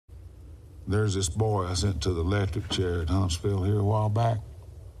There's this boy I sent to the electric chair at Huntsville here a while back.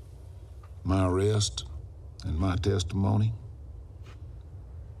 My arrest and my testimony.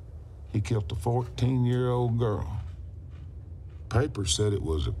 He killed a 14-year-old girl. Papers said it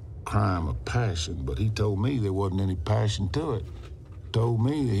was a crime of passion, but he told me there wasn't any passion to it. Told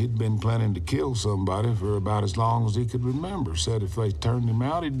me that he'd been planning to kill somebody for about as long as he could remember. Said if they turned him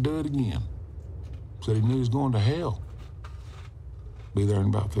out, he'd do it again. Said he knew he was going to hell. Be there in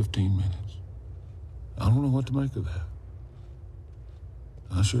about 15 minutes. I don't know what to make of that.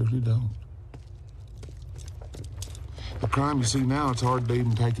 I surely don't. The crime you see now, it's hard to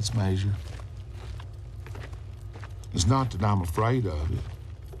even take its measure. It's not that I'm afraid of it.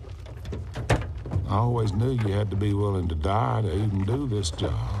 I always knew you had to be willing to die to even do this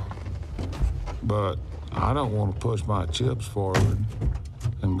job. But I don't want to push my chips forward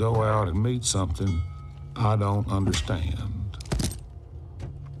and go out and meet something I don't understand.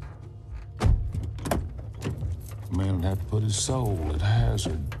 A man would have to put his soul at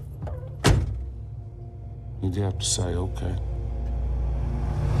hazard. You'd have to say, okay.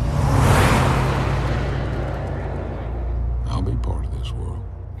 I'll be part of this world.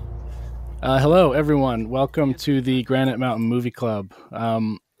 Hello, everyone. Welcome to the Granite Mountain Movie Club.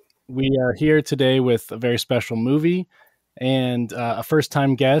 We are here today with a very special movie and a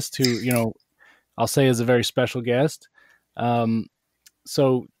first-time guest who, I'll say is a very special guest.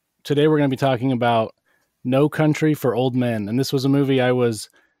 So today we're going to be talking about No Country for Old Men. And this was a movie I was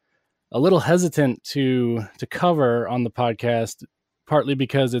a little hesitant to cover on the podcast, partly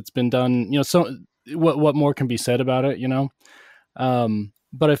because it's been done, so what more can be said about it,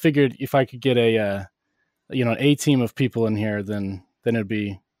 but I figured if I could get an A team of people in here, then it'd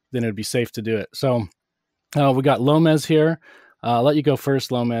be safe to do it. So we got L0m3z here. I'll let you go first,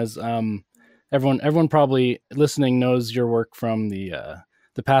 L0m3z. Everyone probably listening knows your work from the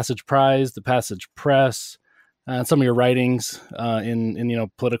Passage Prize, the Passage Press, and some of your writings in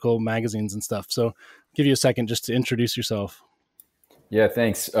political magazines and stuff. So I'll give you a second just to introduce yourself. Yeah,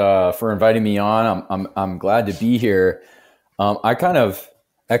 thanks for inviting me on. I'm glad to be here. I kind of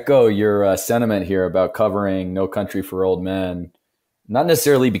echo your sentiment here about covering No Country for Old Men, not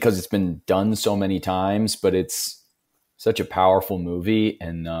necessarily because it's been done so many times, but it's such a powerful movie,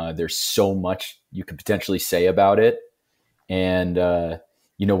 and there's so much you could potentially say about it. And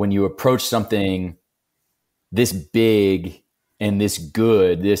when you approach something this big and this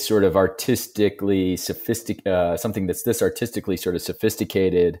good, this sort of artistically sophisticated, something that's this artistically sort of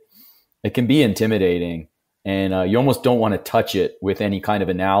sophisticated, it can be intimidating, and you almost don't want to touch it with any kind of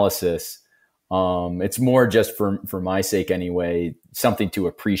analysis. It's more just for my sake anyway, something to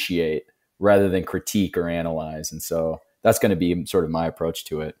appreciate rather than critique or analyze. And so that's going to be sort of my approach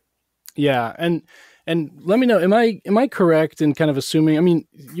to it. Yeah. And let me know, am I correct in kind of assuming, I mean,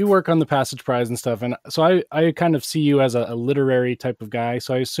 you work on the Passage Prize and stuff, and so I kind of see you as a literary type of guy.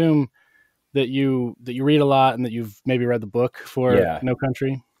 So I assume that you read a lot and that you've maybe read the book for No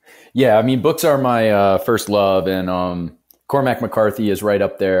Country. Yeah, I mean, books are my first love, and Cormac McCarthy is right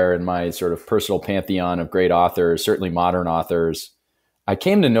up there in my sort of personal pantheon of great authors, certainly modern authors. I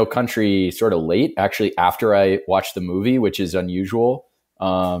came to No Country sort of late, actually, after I watched the movie, which is unusual.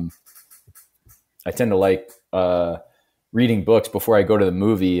 I tend to like reading books before I go to the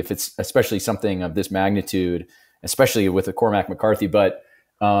movie, if it's especially something of this magnitude, especially with the Cormac McCarthy. But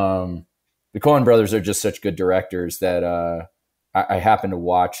the Coen brothers are just such good directors that I happen to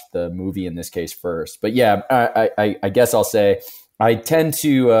watch the movie in this case first. But yeah, I guess I'll say I tend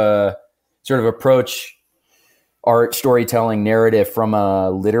to sort of approach art, storytelling, narrative from a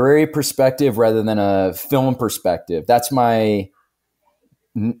literary perspective rather than a film perspective. That's my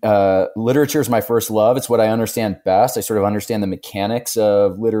literature is my first love. It's what I understand best. I sort of understand the mechanics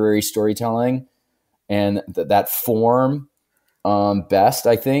of literary storytelling and that form best,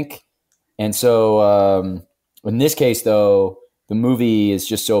 I think. And so in this case, though, the movie is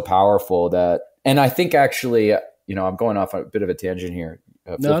just so powerful that, and I think actually, I'm going off a bit of a tangent here.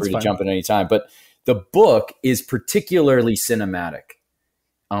 Feel free to jump in any time. But the book is particularly cinematic.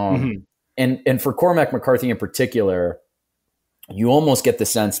 And for Cormac McCarthy in particular, you almost get the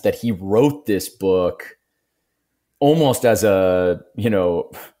sense that he wrote this book almost as it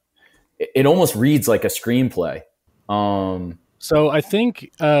almost reads like a screenplay. So I think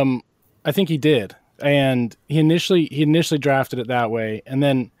he did. And he initially drafted it that way. And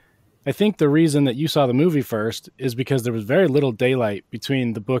then I think the reason that you saw the movie first is because there was very little daylight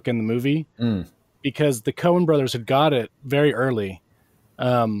between the book and the movie, because the Coen brothers had got it very early.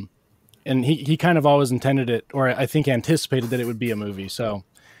 And he kind of always intended it, or I think anticipated that it would be a movie. So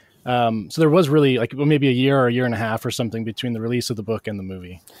So there was really like maybe a year or a year and a half or something between the release of the book and the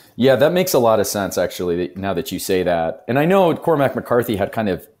movie. Yeah, that makes a lot of sense, actually, now that you say that. And I know Cormac McCarthy had kind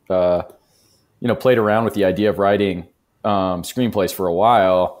of, played around with the idea of writing screenplays for a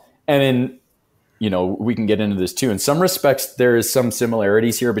while. And in, we can get into this too. In some respects, there is some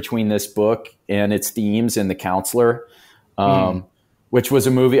similarities here between this book and its themes and The Counselor, which was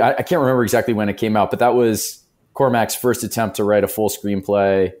a movie. I can't remember exactly when it came out, but that was Cormac's first attempt to write a full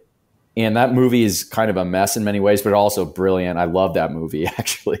screenplay. And that movie is kind of a mess in many ways, but also brilliant. I love that movie,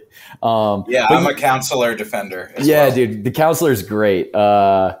 actually. I'm a Counselor defender as well. Dude, The Counselor is great.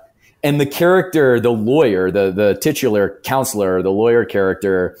 And the character, the lawyer, the titular counselor, the lawyer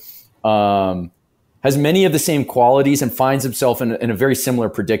character, has many of the same qualities and finds himself in a very similar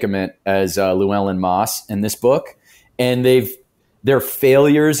predicament as Llewellyn Moss in this book. And their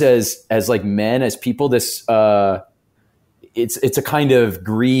failures as like men, as people, this it's a kind of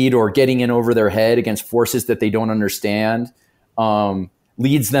greed or getting in over their head against forces that they don't understand,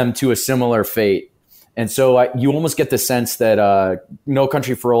 leads them to a similar fate. And so you almost get the sense that No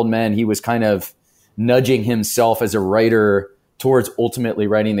Country for Old Men, he was kind of nudging himself as a writer towards ultimately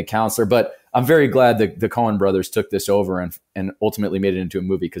writing The Counselor. But I'm very glad that the Coen brothers took this over and ultimately made it into a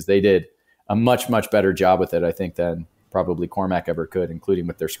movie, because they did a much, much better job with it, I think, than probably Cormac ever could, including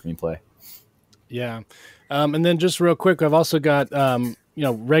with their screenplay. Yeah. And then just real quick, I've also got,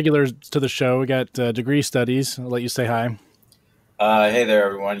 regulars to the show. We got Degree Studies. I'll let you say hi. Hey there,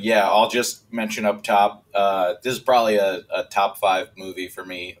 everyone. Yeah, I'll just mention up top, this is probably a top 5 movie for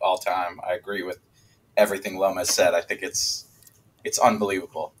me all time. I agree with everything L0m has said. I think it's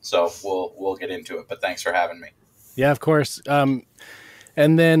unbelievable. So we'll get into it, but thanks for having me. Yeah, of course. And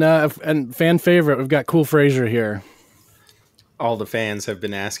then and fan favorite, we've got Cool Frasier here. All the fans have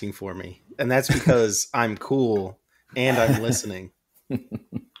been asking for me, and that's because I'm cool and I'm listening. He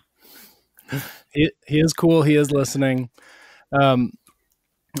is cool. He is listening. All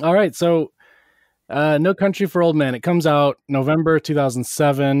right. So No Country for Old Men, it comes out November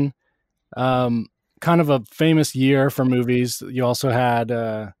 2007. Kind of a famous year for movies. You also had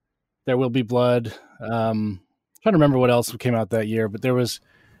There Will Be Blood. Trying to remember what else came out that year, but it was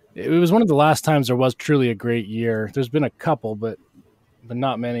one of the last times there was truly a great year. There's been a couple, but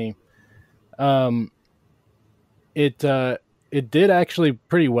not many. It did actually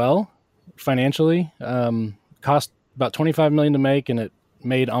pretty well financially. Cost about $25 million to make, and it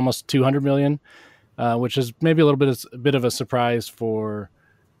made almost $200 million, which is maybe a bit of a surprise for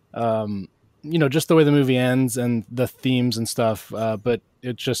just the way the movie ends and the themes and stuff. But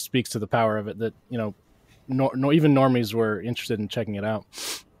it just speaks to the power of it that even normies were interested in checking it out.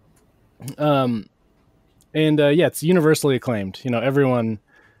 It's universally acclaimed. Everyone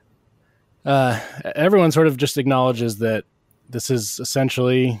sort of just acknowledges that this is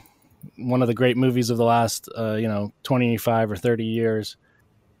essentially one of the great movies of the last 25 or 30 years.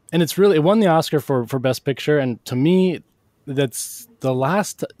 And it won the Oscar for Best Picture. And to me, that's the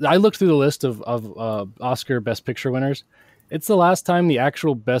last. I looked through the list of Oscar Best Picture winners. It's the last time the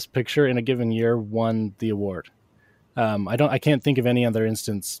actual Best Picture in a given year won the award. I can't think of any other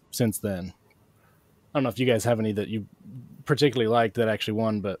instance since then. I don't know if you guys have any that you particularly liked that actually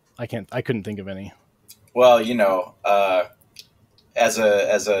won, but I couldn't think of any. Well, as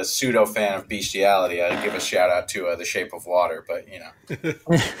a pseudo fan of bestiality, I'd give a shout out to The Shape of Water, but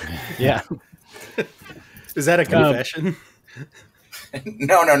Yeah. Is that a confession?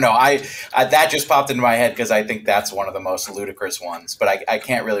 No. I that just popped into my head because I think that's one of the most ludicrous ones, but I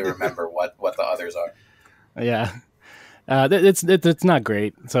can't really remember what the others are. Yeah. It's not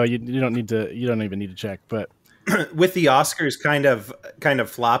great, so you don't even need to check. But with the Oscars kind of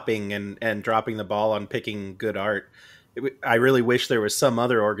flopping and dropping the ball on picking good art, I really wish there was some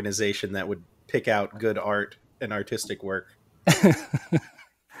other organization that would pick out good art and artistic work.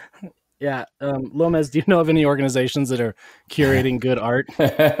 Yeah, Lomez, do you know of any organizations that are curating good art?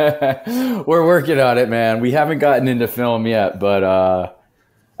 We're working on it, man. We haven't gotten into film yet, but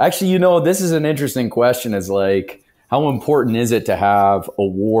actually, this is an interesting question. Is like, how important is it to have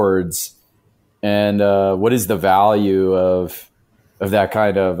awards, and what is the value of that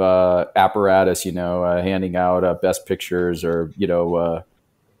kind of apparatus? Handing out Best Pictures or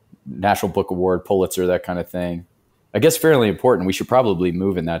National Book Award, Pulitzer, that kind of thing. I guess fairly important. We should probably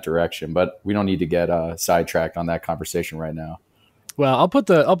move in that direction, but we don't need to get sidetracked on that conversation right now. Well, I'll put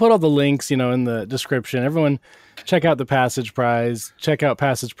all the links, in the description. Everyone, check out the Passage Prize. Check out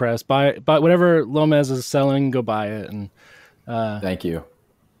Passage Press. Buy whatever Lomez is selling. Go buy it. And thank you.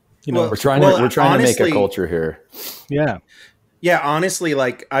 We're trying to make a culture here. Yeah. Yeah, honestly,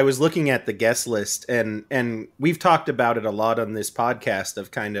 like I was looking at the guest list, and we've talked about it a lot on this podcast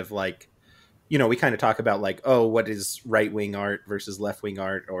of kind of like, we kind of talk about like, oh, what is right wing art versus left wing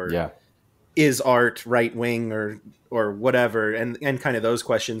art, or Yeah. is art right wing or whatever, and kind of those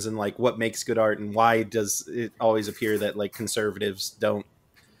questions, and like what makes good art, and why does it always appear that like conservatives don't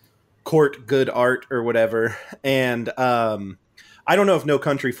court good art or whatever. And I don't know if No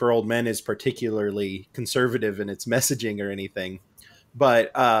Country for Old Men is particularly conservative in its messaging or anything,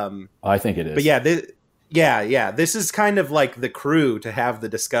 but I think it is. But yeah, this is kind of like the crew to have the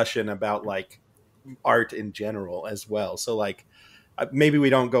discussion about like art in general as well. So like maybe we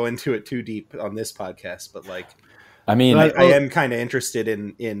don't go into it too deep on this podcast, but like I mean, I am kind of interested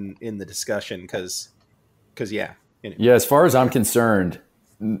in the discussion because yeah. Anyway. Yeah, as far as I'm concerned,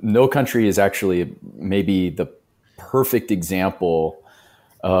 No Country is actually maybe the perfect example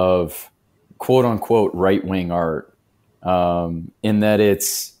of quote unquote right wing art, in that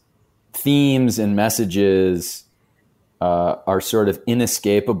its themes and messages are sort of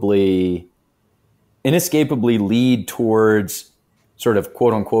inescapably lead towards sort of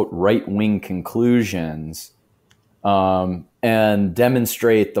quote unquote right wing conclusions, and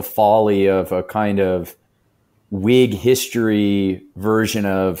demonstrate the folly of a kind of Whig history version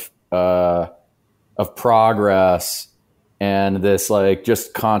of progress, and this like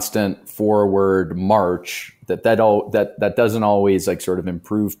just constant forward march that doesn't always like sort of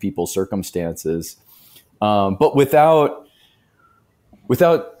improve people's circumstances, but without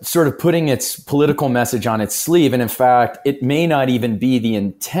sort of putting its political message on its sleeve. And in fact, it may not even be the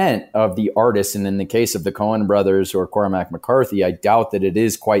intent of the artist. And in the case of the Coen brothers or Cormac McCarthy, I doubt that it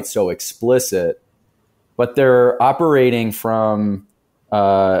is quite so explicit. But they're operating from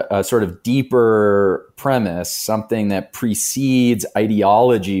a sort of deeper premise, something that precedes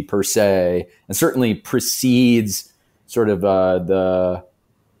ideology per se, and certainly precedes sort of the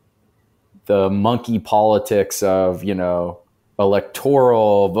monkey politics of,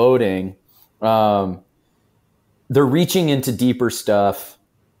 electoral voting. They're reaching into deeper stuff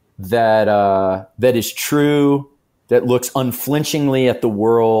that is true, that looks unflinchingly at the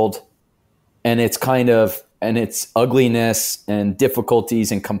world and its ugliness and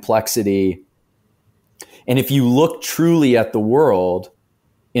difficulties and complexity. And if you look truly at the world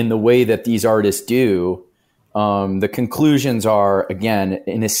in the way that these artists do, the conclusions are, again,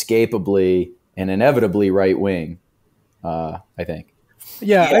 inescapably and inevitably right wing, I think.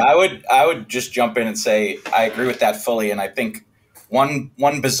 Yeah, I would just jump in and say I agree with that fully. And I think one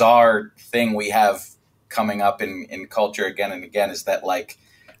bizarre thing we have coming up in culture again and again is that like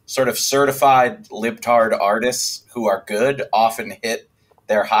sort of certified libtard artists who are good often hit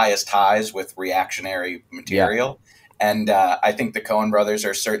their highest highs with reactionary material. Yeah. And I think the Coen brothers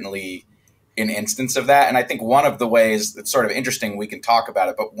are certainly an instance of that. And I think one of the ways that's sort of interesting, we can talk about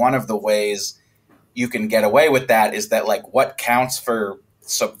it, but one of the ways you can get away with that is that like what counts for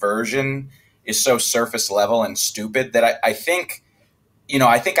subversion is so surface level and stupid that I think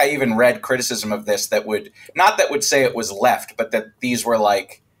I even read criticism of this that would say it was left, but that these were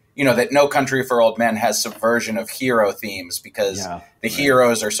like, that No Country for Old Men has subversion of hero themes because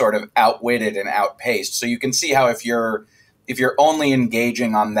heroes are sort of outwitted and outpaced. So you can see how if you're only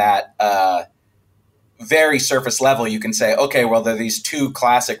engaging on that very surface level, you can say, okay, well, there are these two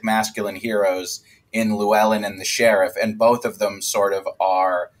classic masculine heroes in Llewellyn and the Sheriff, and both of them sort of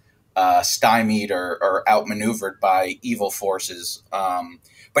are stymied or outmaneuvered by evil forces.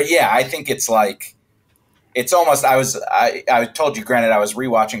 But yeah, I think it's like, it's almost, I told you, granted, I was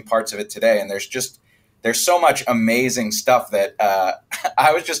rewatching parts of it today, and there's so much amazing stuff that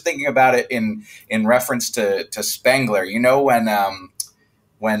I was just thinking about it in reference to Spengler.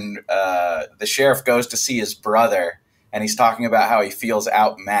 When the sheriff goes to see his brother, and he's talking about how he feels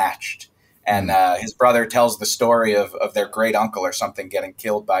outmatched, and his brother tells the story of their great uncle or something getting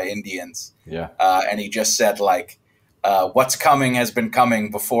killed by Indians. Yeah, and he just said like, "What's coming has been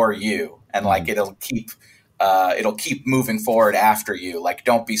coming before you," and like it'll keep moving forward after you. Like,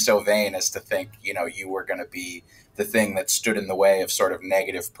 don't be so vain as to think, you were going to be the thing that stood in the way of sort of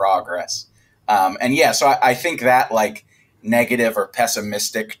negative progress. And yeah, so I think that like negative or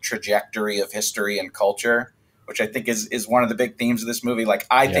pessimistic trajectory of history and culture, which I think is one of the big themes of this movie. Like,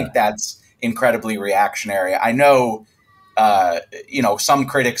 I think that's incredibly reactionary. I know, some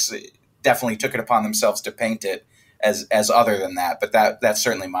critics definitely took it upon themselves to paint it as other than that, but that's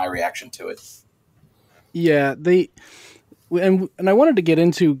certainly my reaction to it. Yeah, and I wanted to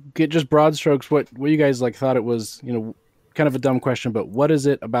get just broad strokes what you guys like thought it was, kind of a dumb question, but what is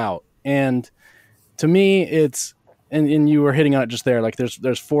it about? And to me, it's and you were hitting on it just there. Like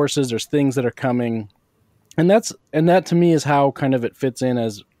there's forces, there's things that are coming, that to me is how kind of it fits in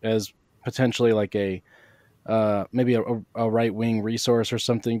as potentially like a maybe a right wing resource or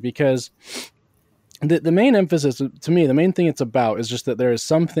something, because the main emphasis to me, the main thing it's about is just that there is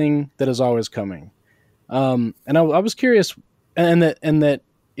something that is always coming. And I was curious, and that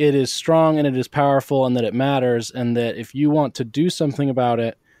it is strong and it is powerful and that it matters, and that if you want to do something about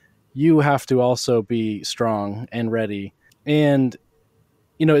it, you have to also be strong and ready. And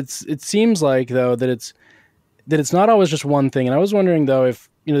it seems like though that it's not always just one thing. And I was wondering though if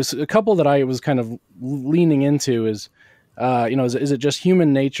a couple that I was kind of leaning into is is it just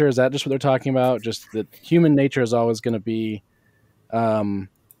human nature? Is that just what they're talking about? Just that human nature is always going to be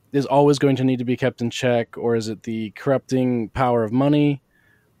is always going to need to be kept in check, or is it the corrupting power of money?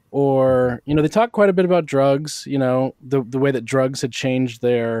 Or they talk quite a bit about drugs, the way that drugs had changed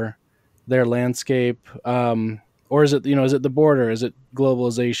their landscape, or is it is it the border, is it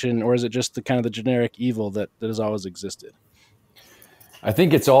globalization, or is it just the kind of the generic evil that has always existed? I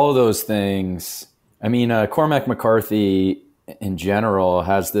think it's all of those things. I mean, Cormac McCarthy in general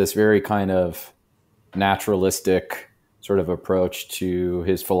has this very kind of naturalistic sort of approach to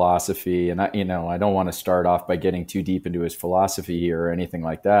his philosophy. And I don't want to start off by getting too deep into his philosophy here or anything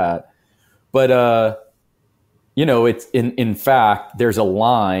like that. But, it's in fact, there's a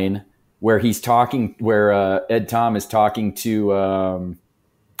line where Ed Tom is talking to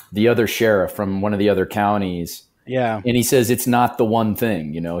the other sheriff from one of the other counties. Yeah. And he says, it's not the one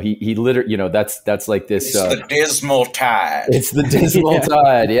thing, he literally, that's like this. It's the dismal tide. It's the dismal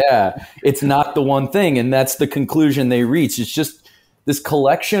tide. Yeah. It's not the one thing. And that's the conclusion they reach. It's just this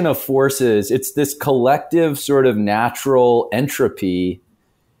collection of forces. It's this collective sort of natural entropy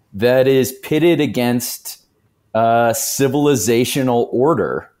that is pitted against civilizational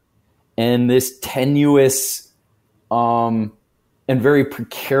order and this tenuous and very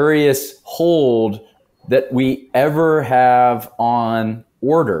precarious hold that we ever have on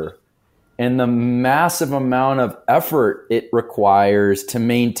order, and the massive amount of effort it requires to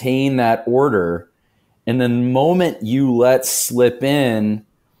maintain that order. And the moment you let slip in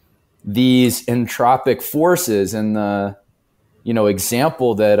these entropic forces, and the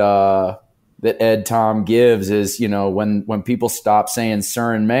example that Ed Tom gives is when people stop saying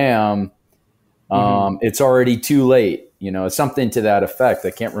sir and ma'am, it's already too late. Something to that effect.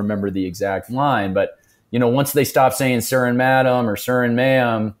 I can't remember the exact line, but once they stop saying sir and madam or sir and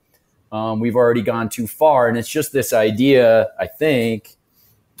ma'am, we've already gone too far. And it's just this idea, I think,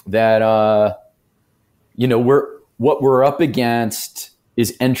 that, what we're up against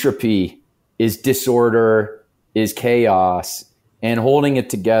is entropy, is disorder, is chaos. And holding it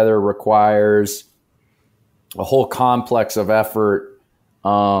together requires a whole complex of effort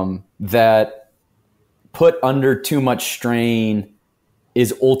that put under too much strain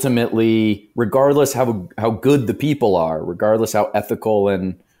is ultimately, regardless how good the people are, regardless how ethical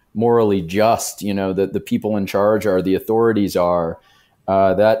and morally just, the people in charge are, the authorities are,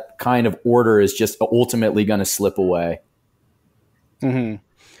 that kind of order is just ultimately going to slip away. Mm-hmm.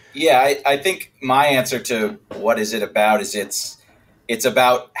 Yeah, I think my answer to what is it about is it's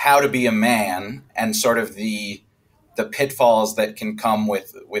about how to be a man, and sort of the pitfalls that can come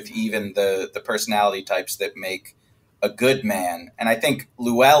with even the personality types that make a good man. And I think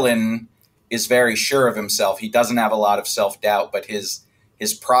Llewellyn is very sure of himself. He doesn't have a lot of self-doubt, but his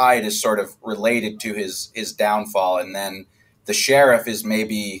pride is sort of related to his downfall. And then the sheriff is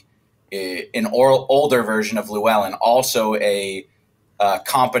maybe an older version of Llewellyn, also a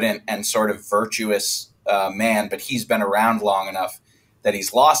competent and sort of virtuous man, but he's been around long enough that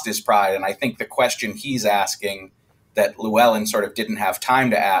he's lost his pride. And I think the question he's asking that Llewellyn sort of didn't have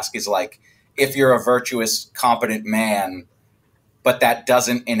time to ask is like, if you're a virtuous, competent man, but that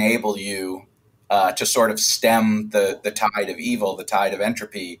doesn't enable you to sort of stem the tide of evil, the tide of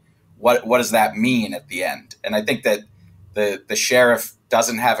entropy, what does that mean at the end? And I think that the sheriff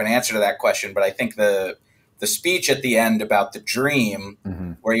doesn't have an answer to that question, but I think the speech at the end about the dream,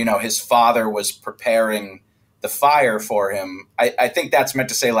 where, his father was preparing the fire for him, I think that's meant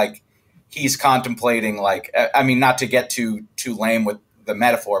to say, like, he's contemplating, like, I mean, not to get too lame with the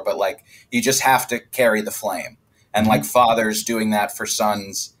metaphor, but like, you just have to carry the flame. And like, fathers doing that for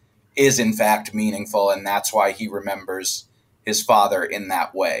sons is in fact meaningful. And that's why he remembers his father in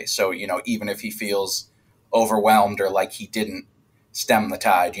that way. So, even if he feels overwhelmed or like he didn't stem the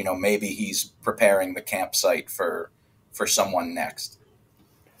tide, maybe he's preparing the campsite for someone next.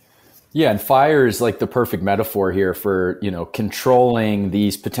 Yeah, and fire is like the perfect metaphor here for, controlling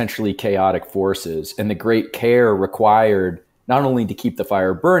these potentially chaotic forces, and the great care required not only to keep the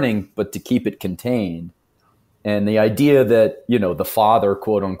fire burning, but to keep it contained. And the idea that, the father,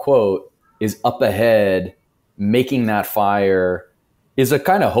 quote unquote, is up ahead making that fire is a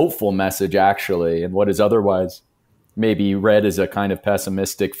kind of hopeful message, actually, in what is otherwise maybe read as a kind of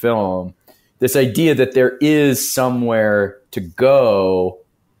pessimistic film. This idea that there is somewhere to go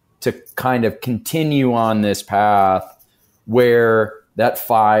to kind of continue on this path where that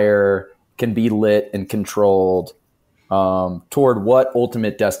fire can be lit and controlled toward what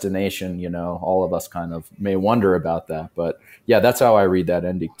ultimate destination, you know, all of us kind of may wonder about that. But yeah, that's how I read that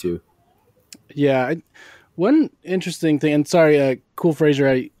ending too. Yeah. One interesting thing, and sorry, Cool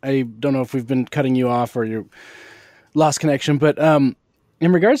Frasier, I don't know if we've been cutting you off or you lost connection, but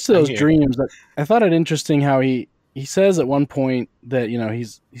in regards to those dreams, I thought it interesting how he says at one point that, you know, he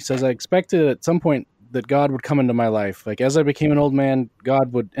says, I expected at some point that God would come into my life. Like, as I became an old man,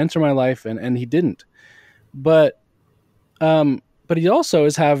 God would enter my life, and he didn't. But he also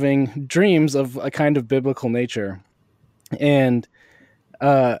is having dreams of a kind of biblical nature. And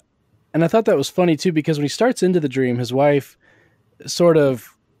I thought that was funny too, because when he starts into the dream, his wife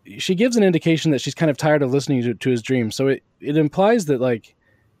she gives an indication that she's kind of tired of listening to his dreams. So it implies that, like,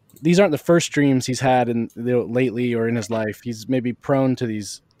 these aren't the first dreams he's had lately or in his life. He's maybe prone to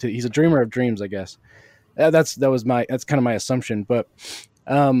these. He's a dreamer of dreams, I guess. That's kind of my assumption. But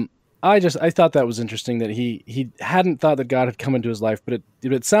I thought that was interesting that he hadn't thought that God had come into his life, but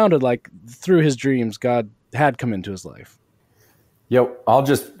it sounded like through his dreams God had come into his life. I'll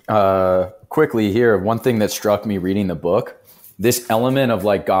just quickly here, one thing that struck me reading the book, this element of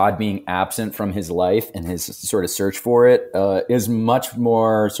like God being absent from his life and his sort of search for it is much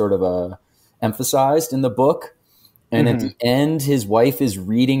more sort of emphasized in the book. And at the end, his wife is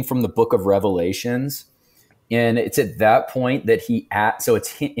reading from the book of Revelations. And it's at that point that so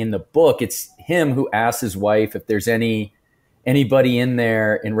it's in the book, it's him who asks his wife if there's anybody in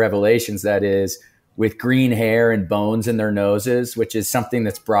there in Revelations that is with green hair and bones in their noses, which is something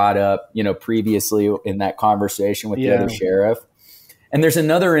that's brought up, you know, previously in that conversation with the other sheriff. And there's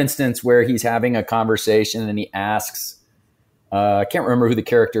another instance where he's having a conversation and he asks, I can't remember who the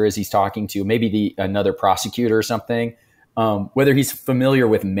character is he's talking to, maybe another prosecutor or something, whether he's familiar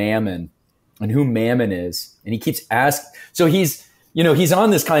with Mammon and who Mammon is. And he keeps asking. So he's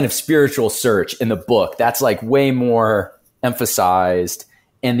on this kind of spiritual search in the book. That's like way more emphasized.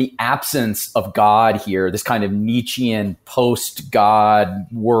 And the absence of God here, this kind of Nietzschean post-God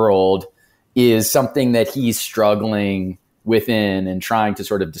world, is something that he's struggling within and trying to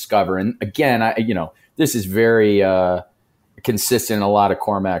sort of discover. And again, this is very consistent in a lot of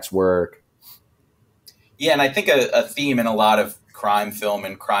Cormac's work. Yeah, and I think a theme in a lot of crime film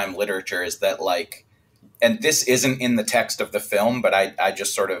and crime literature is that, like, and this isn't in the text of the film, but I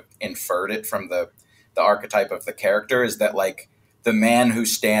just sort of inferred it from the archetype of the character, is that, like, the man who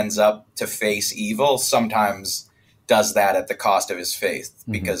stands up to face evil sometimes does that at the cost of his faith,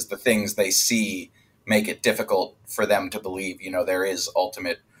 because the things they see make it difficult for them to believe, you know, there is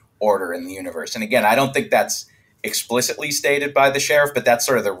ultimate order in the universe. And again, I don't think that's explicitly stated by the sheriff, but that's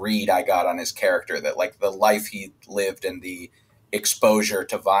sort of the read I got on his character, that, like, the life he lived and the exposure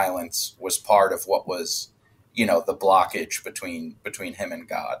to violence was part of what was, you know, the blockage between him and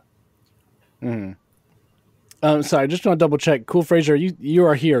God. Sorry, I just want to double check. Cool Frasier, you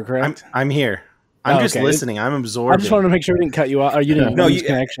are here, correct? I'm here. I'm just listening. I'm absorbing. I just wanted to make sure we didn't cut you off. Or you didn't lose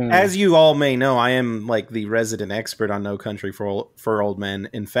connection. As you all may know, I am like the resident expert on No Country for Old Men.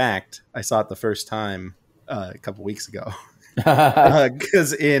 In fact, I saw it the first time a couple weeks ago.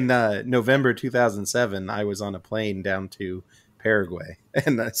 Because in November 2007, I was on a plane down to Paraguay.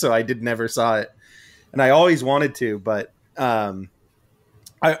 And so I never saw it. And I always wanted to, but I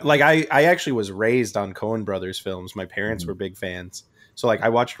actually was raised on Coen Brothers films. My parents were big fans. So like I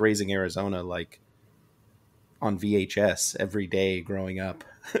watched Raising Arizona like on VHS every day growing up.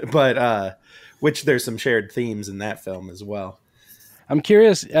 But which there's some shared themes in that film as well. I'm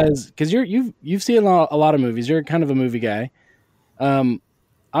curious because you've seen a lot of movies. You're kind of a movie guy.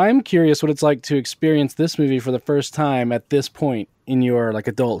 I'm curious what it's like to experience this movie for the first time at this point in your like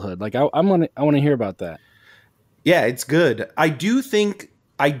adulthood. Like I want to hear about that. Yeah, it's good. I do think,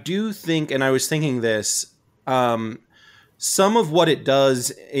 and I was thinking this, some of what it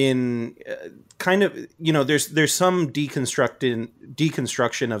does in kind of, you know, there's some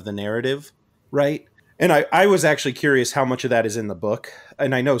deconstruction of the narrative, right? And I was actually curious how much of that is in the book.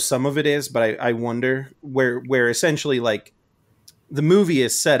 And I know some of it is, but I wonder where essentially like the movie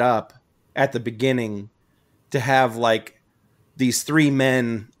is set up at the beginning to have like these three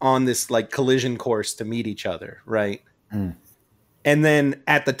men on this like collision course to meet each other, right? Mm. And then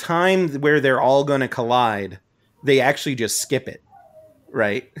at the time where they're all going to collide, they actually just skip it,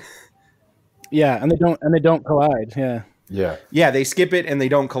 right? Yeah, and they don't collide. Yeah. Yeah, they skip it and they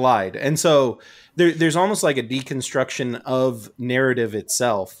don't collide. And so there's almost like a deconstruction of narrative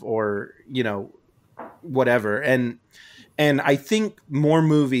itself, or, you know, whatever. And I think more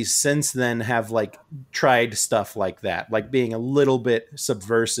movies since then have like tried stuff like that, like being a little bit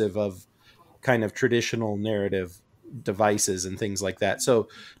subversive of kind of traditional narrative devices and things like that. So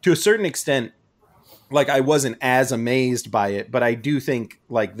to a certain extent, like, I wasn't as amazed by it, but I do think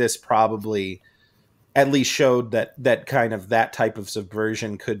like this probably at least showed that kind of that type of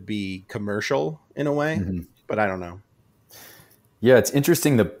subversion could be commercial in a way. But I don't know. Yeah, it's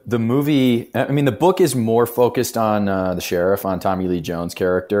interesting. The movie, I mean, the book is more focused on the sheriff, on Tommy Lee Jones'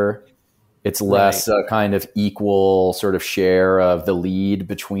 character. It's less kind of equal sort of share of the lead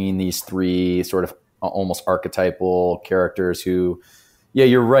between these three sort of almost archetypal characters who, yeah,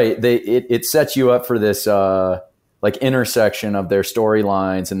 you're right. It sets you up for this like intersection of their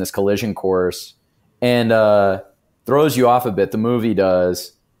storylines and this collision course, and throws you off a bit. The movie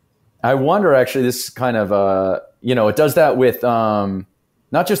does. I wonder, actually, this kind of, you know, it does that with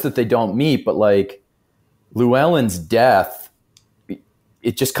not just that they don't meet, but like Llewellyn's death,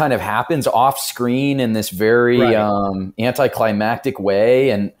 it just kind of happens off screen in this very anticlimactic way,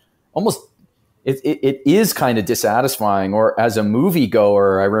 and almost it is kind of dissatisfying. Or as a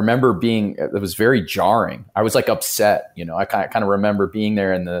moviegoer, I remember it was very jarring. I was like upset, you know. I kind of remember being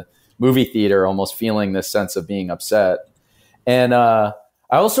there in the movie theater, almost feeling this sense of being upset. And I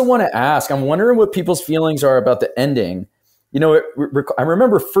also want to ask, I'm wondering what people's feelings are about the ending. You know, I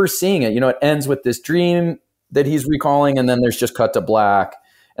remember first seeing it, you know, it ends with this dream that he's recalling, and then there's just cut to black.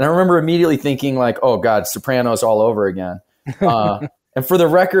 And I remember immediately thinking like, oh God, Sopranos all over again. And for the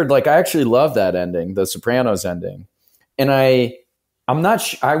record, like, I actually love that ending, the Sopranos ending. And I'm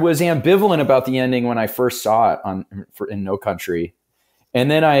not, I was ambivalent about the ending when I first saw it in No Country. And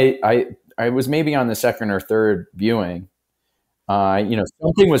then I was maybe on the second or third viewing. You know,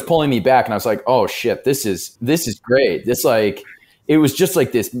 something was pulling me back, and I was like, "Oh shit, this is great." It was just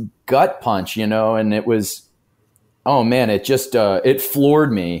like this gut punch, you know, and it was, oh man, it just it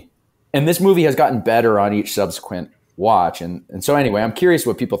floored me. And this movie has gotten better on each subsequent watch, and so anyway, I'm curious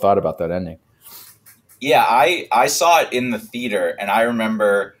what people thought about that ending. Yeah, I saw it in the theater, and I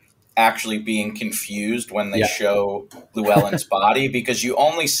remember actually being confused when they show Llewellyn's body, because you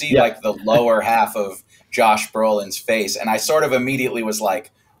only see like the lower half of Josh Brolin's face. And I sort of immediately was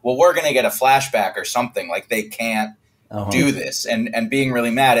like, well, we're going to get a flashback or something. Like, they can't do this, and being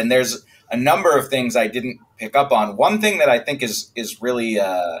really mad. And there's a number of things I didn't pick up on. One thing that I think is really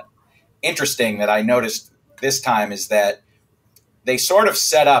interesting that I noticed this time is that they sort of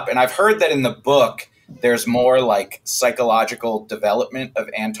set up, and I've heard that in the book, there's more like psychological development of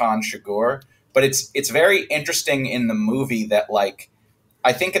Anton Chigurh, but it's very interesting in the movie that, like,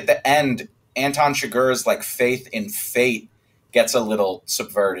 I think at the end, Anton Chigurh's like faith in fate gets a little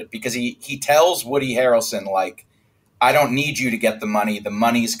subverted, because he tells Woody Harrelson, like, I don't need you to get the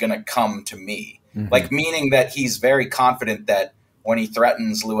money's going to come to me. Like, meaning that he's very confident that when he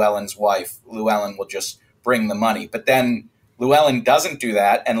threatens Llewellyn's wife, Llewellyn will just bring the money. But then Llewellyn doesn't do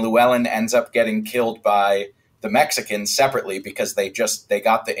that, and Llewellyn ends up getting killed by the Mexicans separately, because they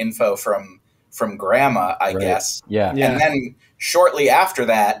got the info from Grandma, I guess. Yeah. And then shortly after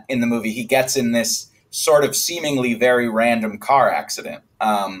that, in the movie, he gets in this sort of seemingly very random car accident.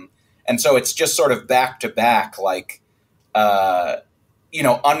 And so it's just sort of back to back, like, you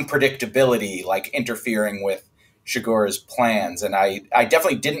know, unpredictability, like, interfering with Chigurh's plans. And I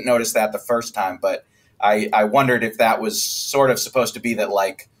definitely didn't notice that the first time, but I wondered if that was sort of supposed to be that,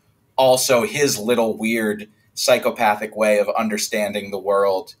 like, also his little weird psychopathic way of understanding the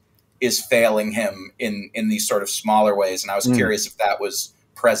world is failing him in these sort of smaller ways. And I was curious if that was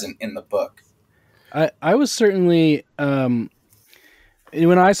present in the book. I was certainly, when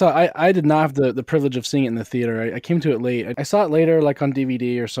I saw, I did not have the privilege of seeing it in the theater. I came to it late. I saw it later, like on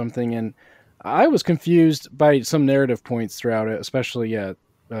DVD or something, and I was confused by some narrative points throughout it, especially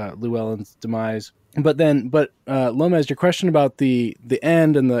Llewellyn's demise. But Lomez, your question about the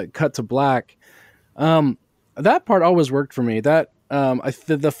end and the cut to black, that part always worked for me. That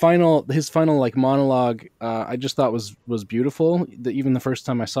his final like monologue, I just thought was beautiful. Even the first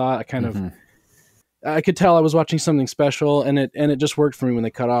time I saw it, I could tell I was watching something special, and it just worked for me when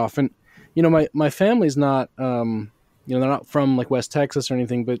they cut off. And you know, my family's not, they're not from like West Texas or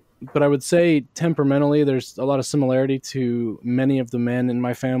anything, but I would say temperamentally, there's a lot of similarity to many of the men in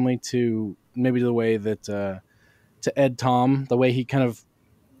my family, to maybe the way that to Ed Tom, the way he kind of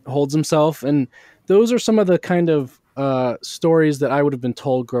holds himself. And those are some of the kind of stories that I would have been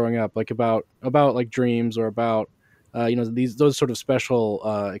told growing up, like about like dreams, or about those sort of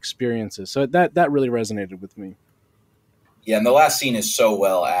special experiences. So that really resonated with me. Yeah, and the last scene is so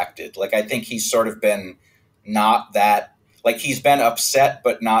well acted. Like, I think he's sort of been not that, like, he's been upset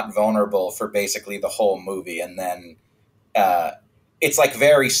but not vulnerable for basically the whole movie. And then it's like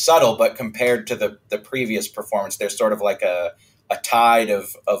very subtle, but compared to the previous performance, there's sort of like a tide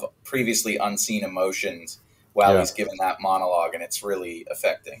of previously unseen emotions while he's given that monologue, and it's really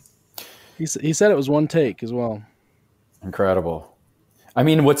affecting. He said it was one take as well. Incredible. I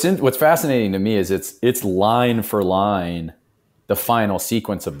mean, what's fascinating to me is it's line for line the final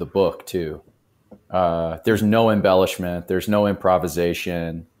sequence of the book too. There's no embellishment. There's no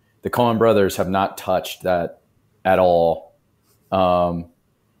improvisation. The Coen brothers have not touched that at all.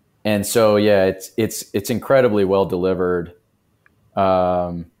 And so, yeah, it's incredibly well delivered.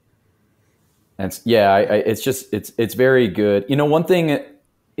 And yeah, it's very good. You know, one thing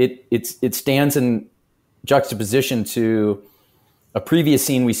it stands in juxtaposition to a previous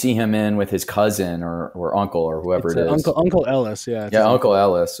scene we see him in with his cousin or uncle or whoever it is. Uncle Ellis, yeah. Yeah, Uncle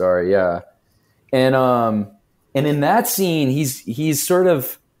Ellis. Sorry, yeah. And in that scene, he's sort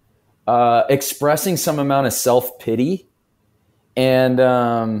of expressing some amount of self-pity,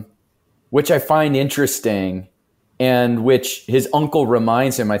 and which I find interesting, and which his uncle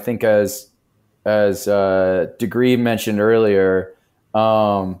reminds him, I think, as Degree mentioned earlier,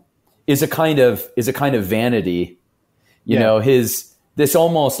 is a kind of vanity. You know, this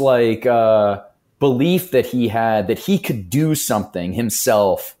almost like belief that he had that he could do something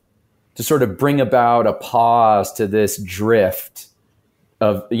himself to sort of bring about a pause to this drift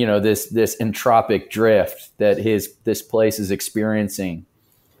of, you know, this entropic drift that this place is experiencing.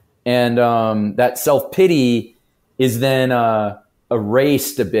 And that self-pity is then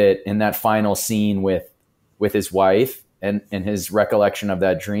erased a bit in that final scene with his wife and his recollection of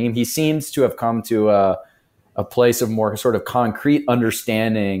that dream. He seems to have come to a place of more sort of concrete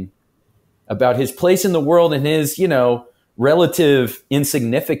understanding about his place in the world and his, you know, relative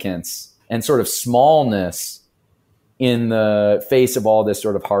insignificance and sort of smallness in the face of all this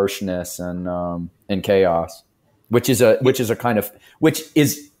sort of harshness and chaos, which is,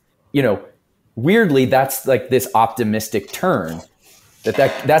 you know, weirdly, that's like this optimistic turn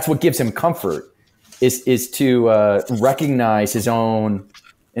that's what gives him comfort is to recognize his own,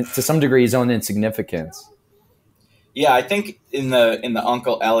 to some degree, his own insignificance. Yeah, I think in the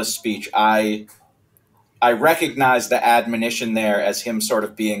Uncle Ellis speech, I recognize the admonition there as him sort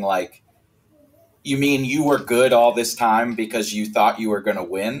of being like, you mean you were good all this time because you thought you were going to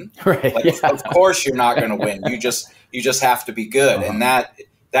win? Right. Like, yeah. Of course you're not going to win. You just have to be good. Uh-huh. And that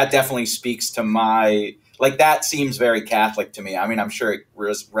definitely speaks to my, like, that seems very Catholic to me. I mean, I'm sure it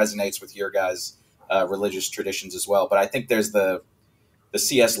resonates with your guys' religious traditions as well. But I think there's the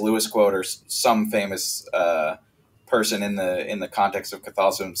C.S. Lewis quote, or some famous person in the context of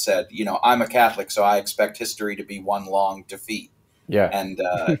Catholicism said, you know, I'm a Catholic, so I expect history to be one long defeat. Yeah. And,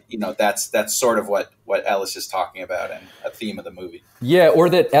 you know, that's sort of what Ellis is talking about and a theme of the movie. Yeah. Or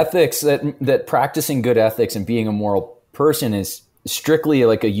that ethics, that practicing good ethics and being a moral person is strictly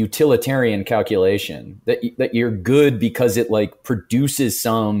like a utilitarian calculation, that you're good because it like produces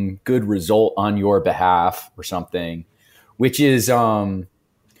some good result on your behalf or something, which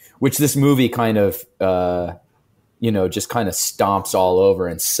this movie kind of, you know, just kind of stomps all over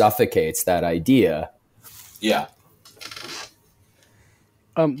and suffocates that idea. Yeah.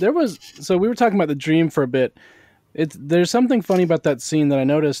 So we were talking about the dream for a bit. There's something funny about that scene that I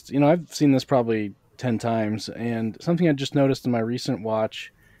noticed. You know, I've seen this probably 10 times, and something I just noticed in my recent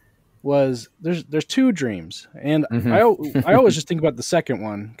watch was there's two dreams, and mm-hmm. I always just think about the second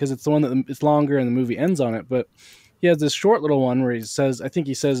one because it's the one that it's longer and the movie ends on it. But he has this short little one where he says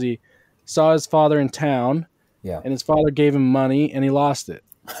he saw his father in town. Yeah. And his father gave him money and he lost it.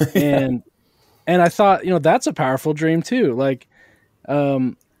 And I thought, you know, that's a powerful dream too. Like,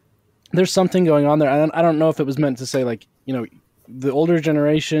 there's something going on there. I don't know if it was meant to say, like, you know, the older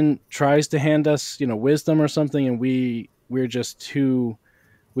generation tries to hand us, you know, wisdom or something, and we're just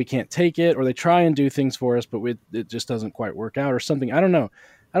we can't take it, or they try and do things for us, but it just doesn't quite work out or something. I don't know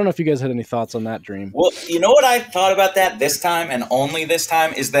if you guys had any thoughts on that dream. Well, you know what I thought about that this time, and only this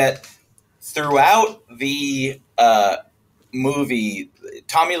time, is that throughout the movie,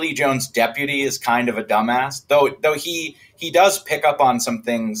 Tommy Lee Jones' deputy is kind of a dumbass, though he does pick up on some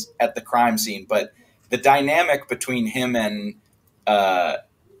things at the crime scene. But the dynamic between him and the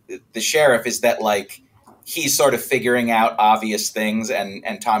sheriff is that, like, he's sort of figuring out obvious things,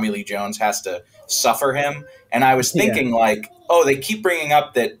 and Tommy Lee Jones has to suffer him. And I was thinking, like, oh, they keep bringing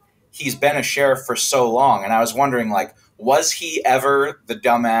up that he's been a sheriff for so long, and I was wondering, like, was he ever the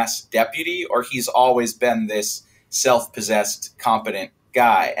dumbass deputy, or he's always been this self-possessed, competent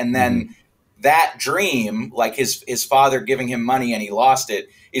guy? And then that dream, like his father giving him money and he lost it,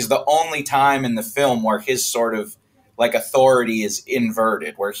 is the only time in the film where his sort of like authority is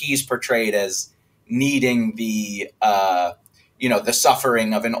inverted, where he's portrayed as needing the the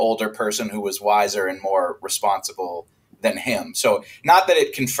suffering of an older person who was wiser and more responsible than him. So not that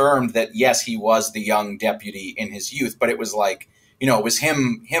it confirmed that, yes, he was the young deputy in his youth, but it was like, it was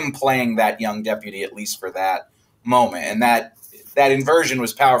him playing that young deputy, at least for that moment. And that inversion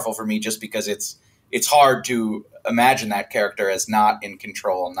was powerful for me, just because it's hard to imagine that character as not in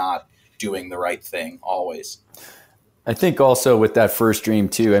control, not doing the right thing always. I think also with that first dream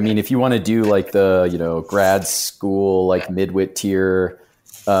too, I mean, if you want to do like the, grad school, like midwit tier,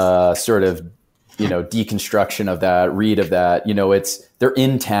 sort of, deconstruction of that, read of that, they're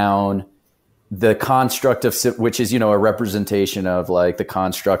in town, the construct of, which is, a representation of like the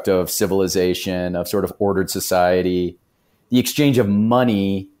construct of civilization, of sort of ordered society, the exchange of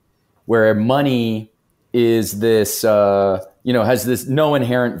money, where money is this, has this no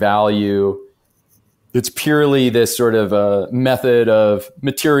inherent value. It's purely this sort of method of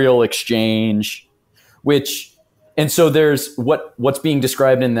material exchange, and so there's what's being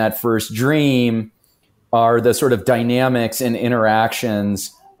described in that first dream are the sort of dynamics and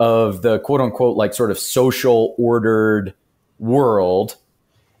interactions of the quote unquote, like sort of social ordered world.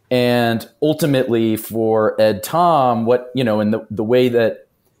 And ultimately for Ed Tom, in the way that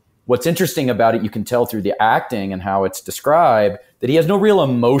what's interesting about it, you can tell through the acting and how it's described, that he has no real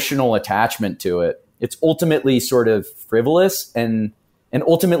emotional attachment to it. It's ultimately sort of frivolous and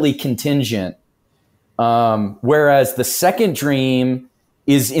ultimately contingent. Whereas the second dream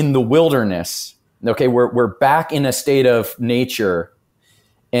is in the wilderness. Okay, we're back in a state of nature,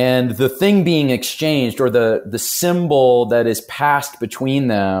 and the thing being exchanged, or the symbol that is passed between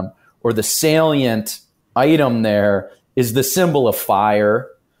them, or the salient item there, is the symbol of fire,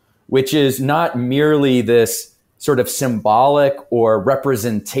 which is not merely this sort of symbolic or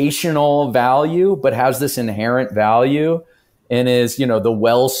representational value, but has this inherent value, and is, the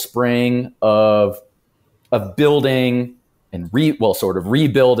wellspring of building and sort of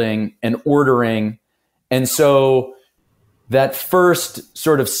rebuilding and ordering. And so that first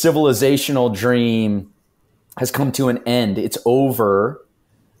sort of civilizational dream has come to an end. It's over.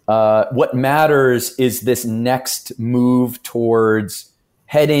 What matters is this next move towards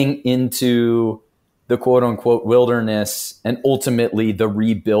heading into the quote unquote wilderness, and ultimately the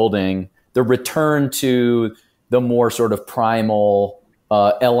rebuilding, the return to the more sort of primal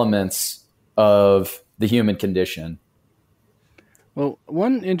elements of the human condition. Well,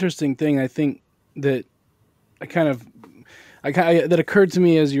 one interesting thing I think that that occurred to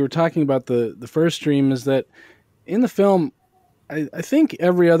me as you were talking about the first dream is that in the film, I think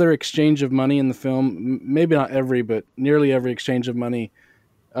every other exchange of money in the film, maybe not every, but nearly every exchange of money,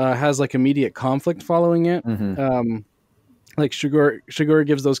 has like immediate conflict following it. Mm-hmm. Like Shigur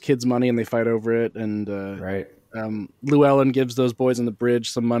gives those kids money and they fight over it, and right. Llewellyn gives those boys on the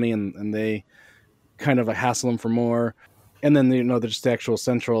bridge some money and they kind of hassle him for more. And then there's the actual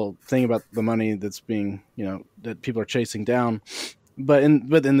central thing about the money that's being that people are chasing down. But in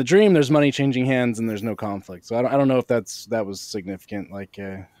the dream, there's money changing hands and there's no conflict. So I don't know if that was significant. Like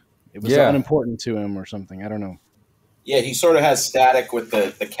it was unimportant to him or something. I don't know. Yeah, he sort of has static with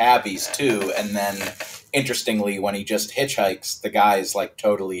the cabbies too, and then interestingly, when he just hitchhikes, the guy is like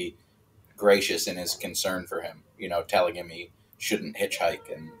totally gracious in his concern for him, telling him he shouldn't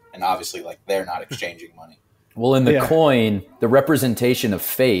hitchhike, and obviously like they're not exchanging money. Well, in the coin, the representation of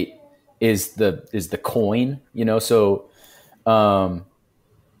fate is the coin, so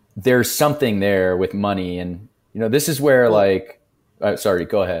there's something there with money, and this is where sorry,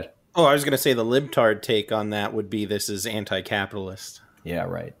 go ahead. Oh, I was going to say the libtard take on that would be this is anti-capitalist. Yeah,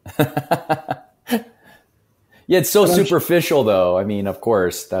 right. Yeah, it's so superficial, though. I mean, of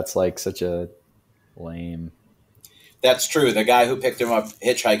course, that's like such a lame. That's true. The guy who picked him up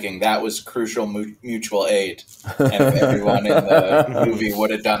hitchhiking, that was crucial mutual aid. And if everyone in the movie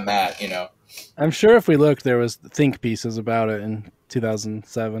would have done that, I'm sure if we looked, there was think pieces about it in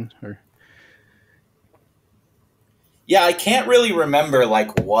 2007 or... Yeah, I can't really remember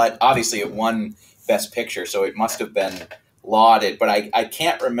what. Obviously, it won Best Picture, so it must have been lauded. But I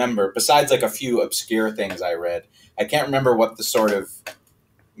can't remember. Besides, a few obscure things I read, I can't remember what the sort of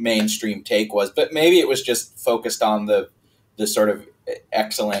mainstream take was. But maybe it was just focused on the sort of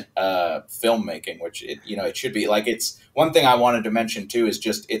excellent filmmaking, which it should be. It's one thing I wanted to mention too is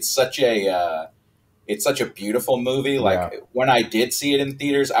just it's such a beautiful movie. When I did see it in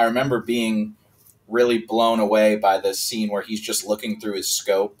theaters, I remember being really blown away by the scene where he's just looking through his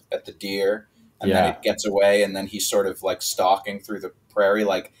scope at the deer and then it gets away and then he's sort of stalking through the prairie.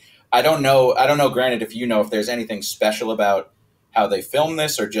 I don't know. Granted, if you know if there's anything special about how they film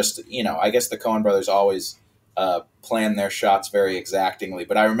this, or just, I guess the Coen brothers always plan their shots very exactingly.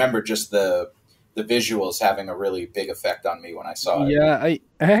 But I remember just the visuals having a really big effect on me when I saw it. Yeah, I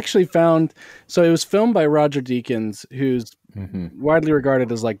actually found, so it was filmed by Roger Deakins, who's widely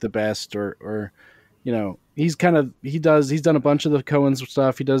regarded as like the best, or he's done a bunch of the Coen's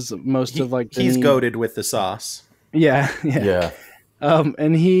stuff. He does most of like he's goated with the sauce. Yeah.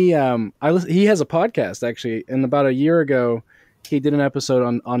 And he has a podcast actually, and about a year ago he did an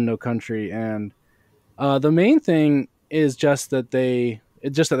episode on No Country, and the main thing is just that they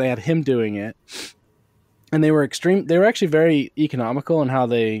had him doing it, and they were actually very economical in how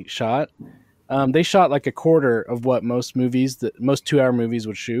they shot. They shot like a quarter of what most 2-hour movies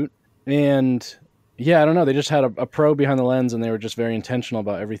would shoot, and yeah, I don't know, they just had a pro behind the lens, and they were just very intentional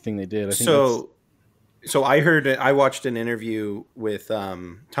about everything they did. I think So I watched an interview with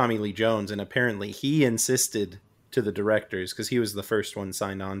Tommy Lee Jones, and apparently he insisted to the directors, because he was the first one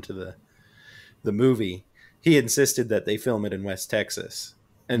signed on to the movie. He insisted that they film it in West Texas.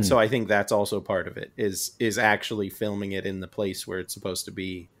 And so I think that's also part of it, is actually filming it in the place where it's supposed to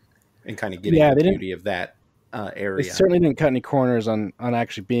be, and kind of getting the beauty of that area. They certainly didn't cut any corners on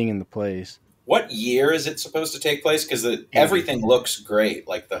actually being in the place. What year is it supposed to take place? Because everything looks great,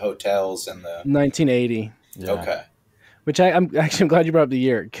 like the hotels and the 1980. Yeah. Okay. Which I'm glad you brought up the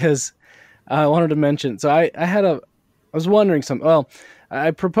year, because I wanted to mention. So I was wondering something. Well,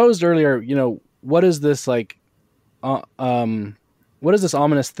 I proposed earlier. What is this like? What is this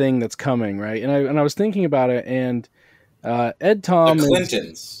ominous thing that's coming, right? And I was thinking about it, and Ed Tom, the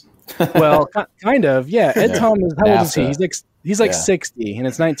Clintons. Well, kind of, yeah. Ed Tom is, how old is he? NASA. He's like 60, and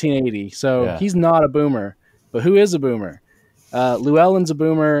it's 1980, so he's not a boomer. But who is a boomer? Llewellyn's a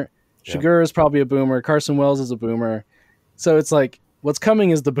boomer. Chigurh is probably a boomer. Carson Wells is a boomer. So it's like, what's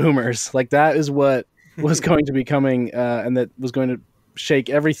coming is the boomers. Like, that is what was going to be coming, and that was going to shake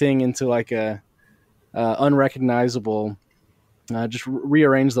everything into like a unrecognizable, just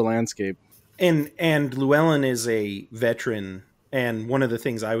rearrange the landscape. And Llewellyn is a veteran. And one of the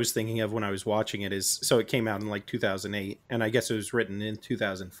things I was thinking of when I was watching it is, so it came out in like 2008, and I guess it was written in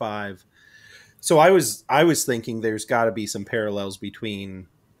 2005. So I was thinking there's got to be some parallels between,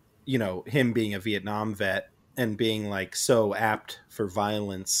 him being a Vietnam vet and being like so apt for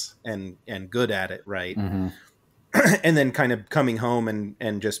violence and good at it, right? Mm-hmm. And then kind of coming home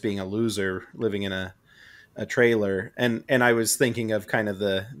and just being a loser, living in a trailer. And I was thinking of kind of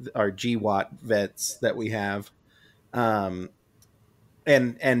our GWAT vets that we have.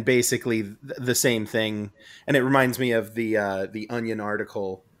 And basically the same thing. And it reminds me of the Onion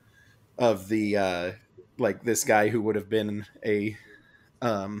article of the like this guy who would have been a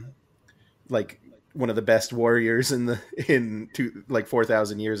like one of the best warriors in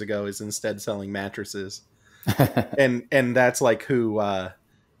 4,000 years ago is instead selling mattresses. and that's like who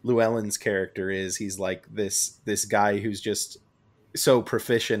Llewellyn's character is. He's like this guy who's just so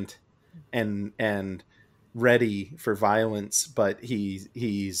proficient and ready for violence, but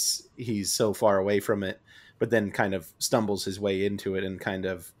he's so far away from it, but then kind of stumbles his way into it and kind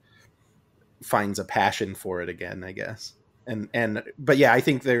of finds a passion for it again, I guess. But yeah, I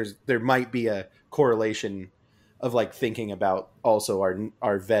think there might be a correlation of like thinking about also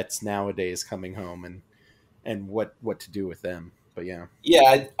our vets nowadays coming home and what to do with them. But yeah,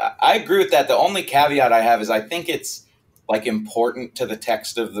 I agree with that. The only caveat I have is I think it's like important to the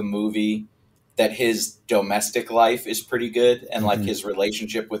text of the movie that his domestic life is pretty good, and like his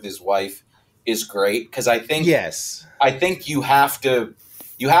relationship with his wife is great. Cause I think you have to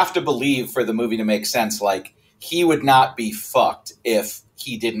believe for the movie to make sense. Like, he would not be fucked if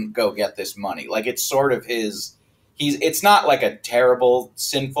he didn't go get this money. Like, it's sort of it's not like a terrible,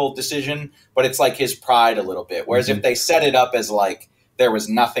 sinful decision, but it's like his pride a little bit. Whereas if they set it up as like there was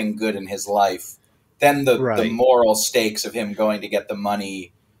nothing good in his life, then the moral stakes of him going to get the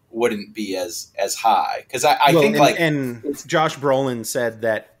money wouldn't be as high. Because I think Josh Brolin said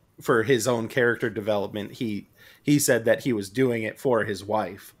that for his own character development, he said that he was doing it for his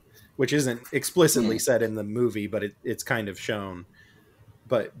wife, which isn't explicitly said in the movie, but it's kind of shown.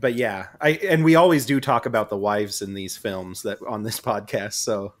 But yeah, and we always do talk about the wives in these films that on this podcast,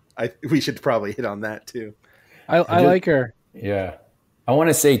 so we should probably hit on that too. I like her. Yeah. I want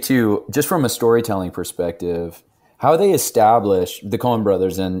to say too, just from a storytelling perspective, how they establish the Coen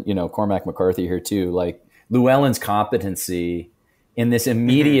brothers and, Cormac McCarthy here too, like Llewellyn's competency in this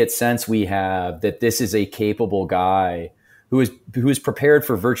immediate sense we have that this is a capable guy who is prepared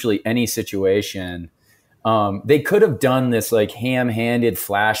for virtually any situation. They could have done this like ham-handed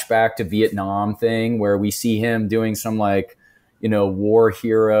flashback to Vietnam thing where we see him doing some like, war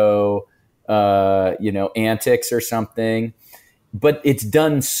hero, antics or something. But it's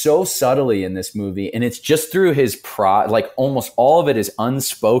done so subtly in this movie, and it's just through his almost all of it is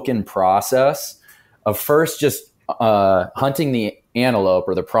unspoken process of first just hunting the antelope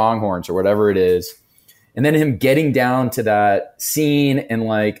or the pronghorns or whatever it is, and then him getting down to that scene and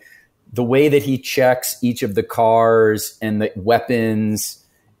like the way that he checks each of the cars and the weapons,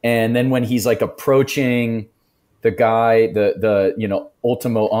 and then when he's like approaching the guy, the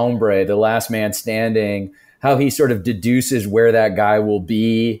ultimo hombre, the last man standing, how he sort of deduces where that guy will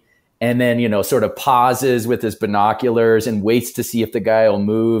be, and then, sort of pauses with his binoculars and waits to see if the guy will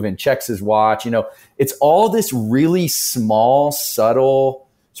move and checks his watch. It's all this really small, subtle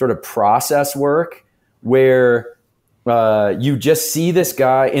sort of process work where you just see this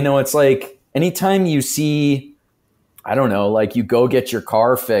guy, it's like anytime you see, I don't know, like you go get your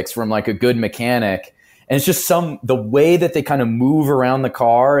car fixed from like a good mechanic, and it's just the way that they kind of move around the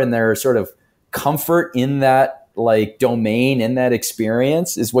car and their sort of comfort in that like domain, in that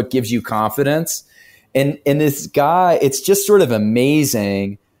experience is what gives you confidence. And this guy, it's just sort of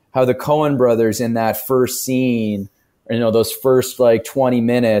amazing how the Coen brothers in that first scene, those first like 20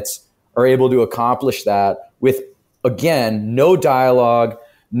 minutes are able to accomplish that with, again, no dialogue,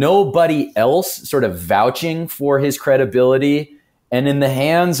 nobody else sort of vouching for his credibility. And in the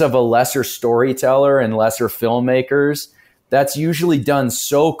hands of a lesser storyteller and lesser filmmakers, that's usually done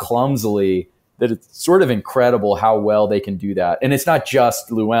so clumsily that it's sort of incredible how well they can do that. And it's not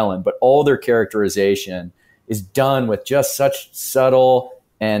just Llewellyn, but all their characterization is done with just such subtle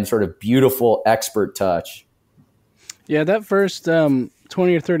and sort of beautiful expert touch. Yeah, that first 20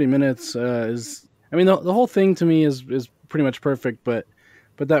 or 30 minutes is, the whole thing to me is pretty much perfect, but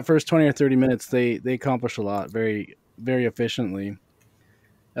that first 20 or 30 minutes, they accomplish a lot very, very efficiently.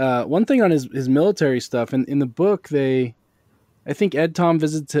 One thing on his military stuff, in the book, I think Tom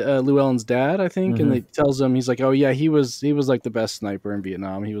visits Llewellyn's dad, I think, and he tells him, he's like, oh yeah, he was like the best sniper in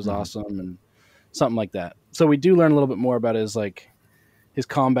Vietnam. He was awesome and something like that. So we do learn a little bit more about his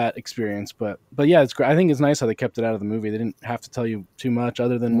combat experience, but yeah, it's great. I think it's nice how they kept it out of the movie. They didn't have to tell you too much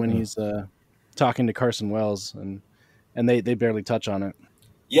other than when he's talking to Carson Wells, and they barely touch on it.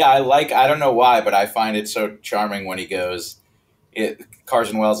 Yeah, I don't know why, but I find it so charming when he goes,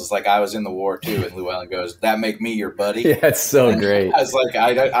 Carson Wells is like, I was in the war too, and Llewellyn goes, that make me your buddy? Yeah, it's so great. I was like,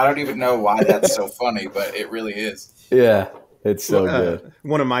 I don't even know why that's so funny, but it really is. Yeah, it's so good.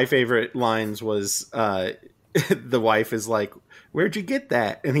 One of my favorite lines was the wife is like, where'd you get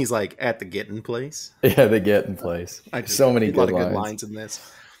that? And he's like, at the Getting place. Yeah, the Getting place. So many good lines in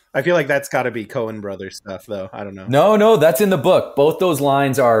this. I feel like that's got to be Coen Brothers stuff, though. I don't know. No, that's in the book. Both those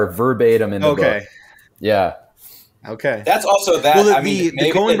lines are verbatim in the book. Yeah. Okay. That's also that. Well,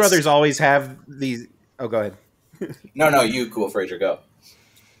 the Coen Brothers always have these. Oh, go ahead. No, you, Cool Frasier, go.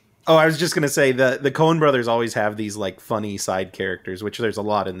 Oh, I was just going to say the Coen Brothers always have these like funny side characters, which there's a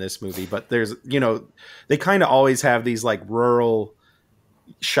lot in this movie, but there's, they kind of always have these like rural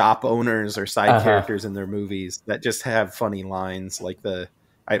shop owners or side characters in their movies that just have funny lines. Like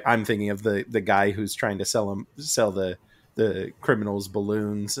I'm thinking of the guy who's trying to sell the criminals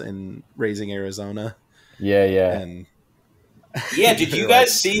balloons in Raising Arizona. Yeah. And yeah, did you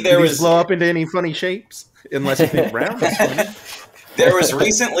guys see there was blow up into any funny shapes? Unless you think round is funny. There was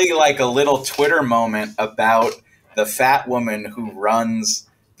recently like a little Twitter moment about the fat woman who runs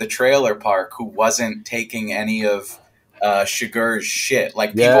the trailer park who wasn't taking any of Shigur's shit.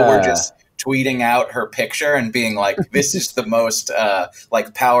 Like people were just tweeting out her picture and being like, this is the most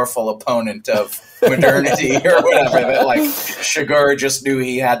like powerful opponent of modernity or whatever, that like Shigur just knew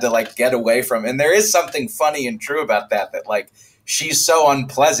he had to like get away from. And there is something funny and true about that like she's so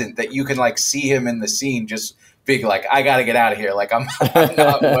unpleasant that you can like see him in the scene just being like, I gotta get out of here. Like I'm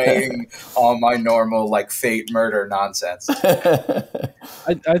not weighing all my normal like fate murder nonsense.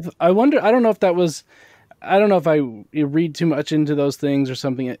 I wonder, I don't know if I read too much into those things or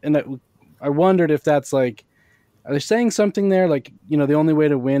something, and I wondered if that's like, are they saying something there? Like, the only way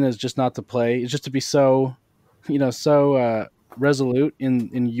to win is just not to play. It's just to be so resolute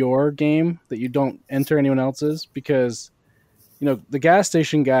in your game that you don't enter anyone else's, because, the gas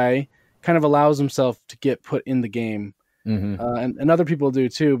station guy kind of allows himself to get put in the game. And other people do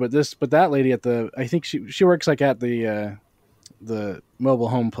too. But that lady I think she works like at the mobile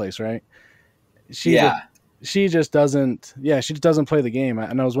home place, right? She just doesn't play the game.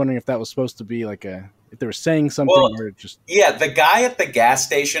 And I was wondering if that was supposed to be like if they were saying something or just. Yeah, the guy at the gas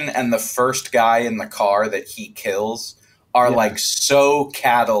station and the first guy in the car that he kills are like so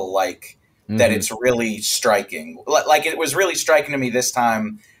cattle like that it's really striking. Like it was really striking to me this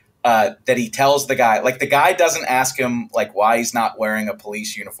time that he tells the guy, like the guy doesn't ask him like why he's not wearing a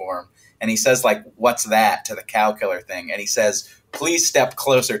police uniform. And he says like, what's that, to the cow killer thing. And he says, please step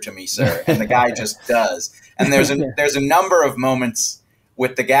closer to me, sir. And the guy just does. And there's a number of moments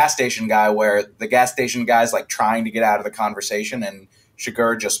with the gas station guy where the gas station guy's like trying to get out of the conversation and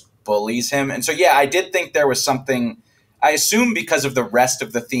Chigurh just bullies him. And so, yeah, I did think there was something, I assume because of the rest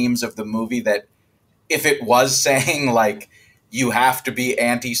of the themes of the movie, that if it was saying like, you have to be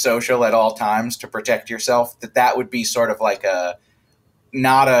antisocial at all times to protect yourself, that would be sort of like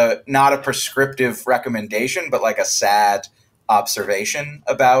not a prescriptive recommendation, but like a sad observation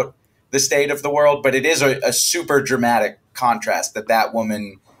about the state of the world. But it is a super dramatic contrast that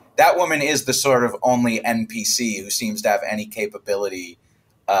woman is the sort of only NPC who seems to have any capability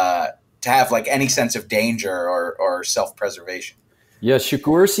to have like any sense of danger or self-preservation. Yeah,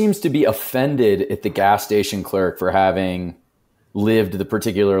 Chigurh seems to be offended at the gas station clerk for having lived the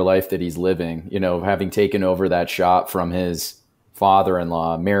particular life that he's living, having taken over that shop from his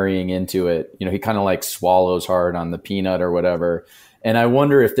father-in-law, marrying into it. He kind of like swallows hard on the peanut or whatever. And I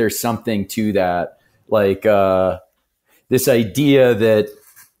wonder if there's something to that, like this idea that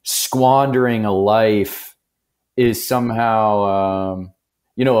squandering a life is somehow,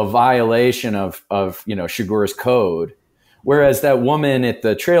 a violation of Chigurh's code. Whereas that woman at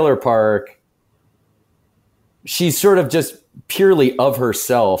the trailer park, she's sort of just purely of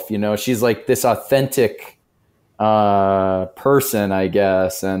herself, she's like this authentic person, I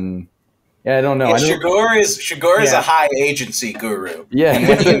guess. And yeah, I don't know. Yeah, Chigurh is a high agency guru. Yeah. And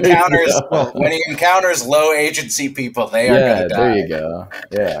when he encounters low agency people, they are going to die. There you go.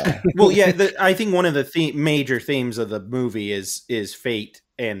 Yeah. Well, yeah, I think one of the major themes of the movie is fate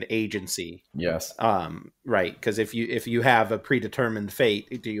and agency. Yes. Right. Because if you have a predetermined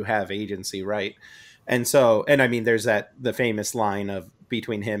fate, do you have agency? Right. And so, and I mean, there's the famous line of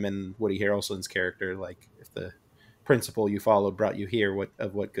between him and Woody Harrelson's character, like, if the principle you followed brought you here,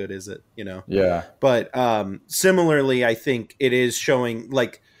 what good is it? Yeah. But similarly, I think it is showing,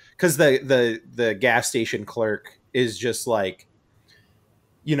 like, because the gas station clerk is just like,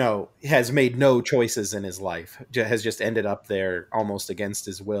 has made no choices in his life, has just ended up there almost against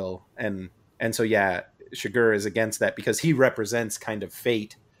his will, and so yeah, Chigurh is against that because he represents kind of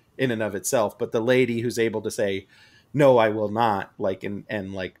fate in and of itself. But the lady who's able to say, no, I will not, like,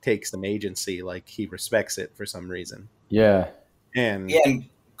 and like takes some agency, like he respects it for some reason. Yeah. And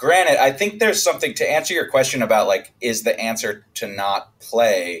granted, I think there's something to answer your question about like, is the answer to not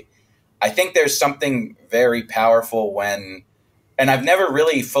play? I think there's something very powerful when, and I've never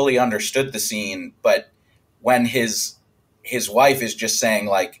really fully understood the scene, but when his wife is just saying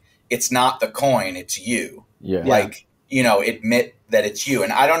like, it's not the coin, it's you. Yeah. Like, admit that it's you.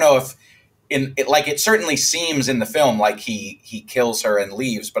 And I don't know if it certainly seems in the film like he kills her and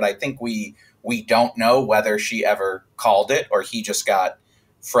leaves, but I think we don't know whether she ever called it or he just got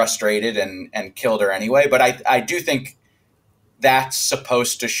frustrated and killed her anyway. But I do think that's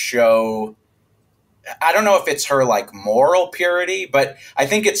supposed to show, I don't know if it's her like moral purity, but I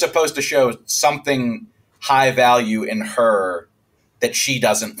think it's supposed to show something high value in her that she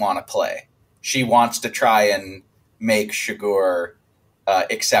doesn't want to play. She wants to try and make Chigurh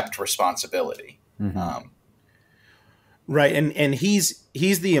accept responsibility. Mm-hmm. Right. And he's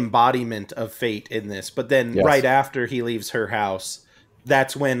the embodiment of fate in this. But then right after he leaves her house,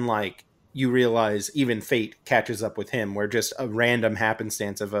 that's when like you realize even fate catches up with him, where just a random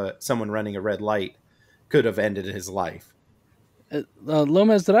happenstance of someone running a red light could have ended his life.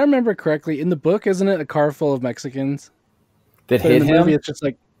 Lomez, did I remember correctly? In the book, isn't it a car full of Mexicans? That hit him? Movie, it's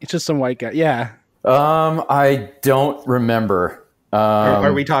just some white guy. Yeah. I don't remember.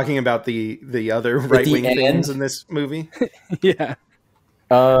 Are we talking about the other right-wing fans in this movie? Yeah.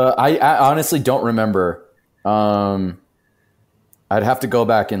 I honestly don't remember. I'd have to go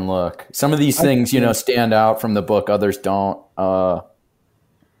back and look. Some of these things, stand out from the book. Others don't.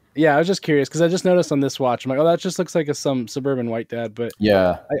 Yeah, I was just curious because I just noticed on this watch, I'm like, oh, that just looks like some suburban white dad. But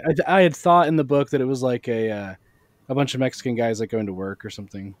yeah, I had thought in the book that it was like a bunch of Mexican guys that go into work or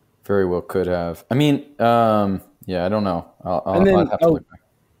something. Very well could have. I mean, yeah, I don't know. I'll have to look back.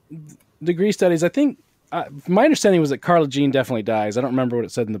 Degree studies, I think, my understanding was that Carla Jean definitely dies. I don't remember what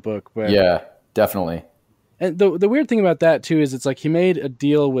it said in the book. But yeah, definitely. And the weird thing about that, too, is it's like he made a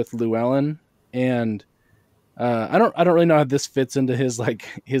deal with Llewellyn, and I don't really know how this fits into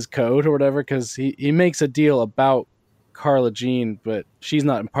his code or whatever, because he makes a deal about Carla Jean, but she's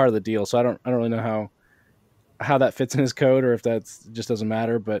not part of the deal, so I don't really know how that fits in his code, or if that's just doesn't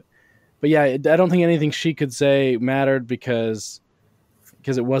matter. But yeah, I don't think anything she could say mattered because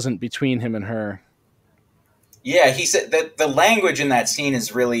it wasn't between him and her. Yeah, he said that the language in that scene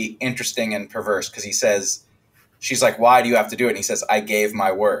is really interesting and perverse because he says, she's like, why do you have to do it? And he says, I gave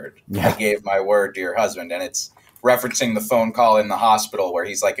my word. Yeah. I gave my word to your husband. And it's referencing the phone call in the hospital where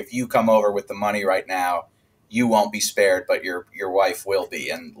he's like, if you come over with the money right now, you won't be spared, but your wife will be.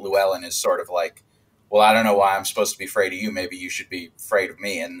 And Llewellyn is sort of like, well, I don't know why I'm supposed to be afraid of you. Maybe you should be afraid of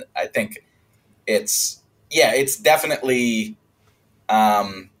me. And I think it's definitely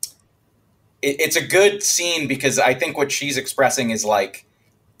it's a good scene because I think what she's expressing is like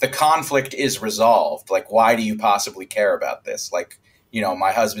the conflict is resolved. Like, why do you possibly care about this? Like,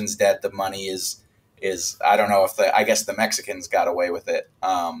 my husband's dead. The money is I don't know if I guess the Mexicans got away with it.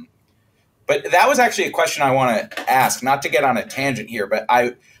 But that was actually a question I want to ask, not to get on a tangent here, but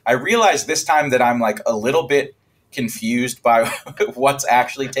I realized this time that I'm like a little bit confused by what's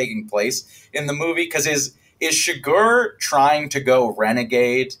actually taking place in the movie. Because is Chigurh trying to go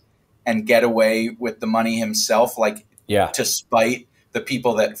renegade and get away with the money himself, like to spite the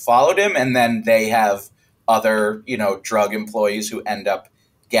people that followed him, and then they have other, drug employees who end up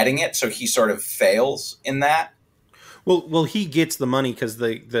getting it, so he sort of fails in that? Well, he gets the money because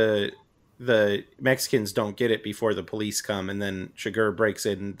the Mexicans don't get it before the police come, and then Chigurh breaks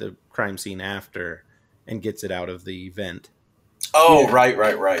in the crime scene after and gets it out of the vent. Oh, yeah.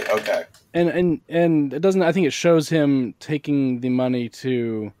 Right. Okay. And it doesn't. I think it shows him taking the money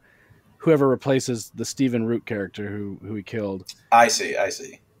to whoever replaces the Stephen Root character who he killed. I see.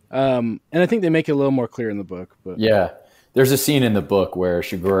 And I think they make it a little more clear in the book. But yeah, there's a scene in the book where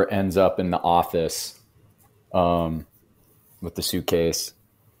Chigurh ends up in the office with the suitcase.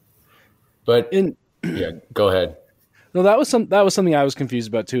 But yeah, go ahead. No, that was something I was confused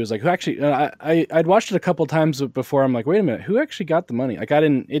about too. Is like, who actually? I'd watched it a couple times before. I'm like, wait a minute, who actually got the money? Like, I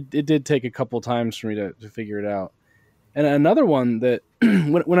didn't. It did take a couple times for me to figure it out. And another one that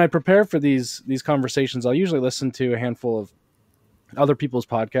when I prepare for these conversations, I'll usually listen to a handful of other people's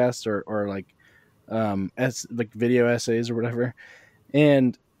podcasts or like like video essays or whatever.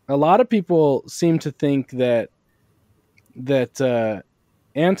 And a lot of people seem to think that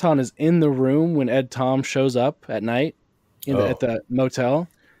Anton is in the room when Ed Tom shows up at night at the motel.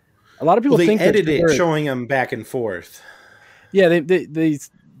 A lot of people think they edit it showing him back and forth. Yeah, they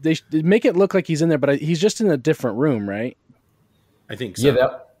make it look like he's in there, but he's just in a different room, right? I think so.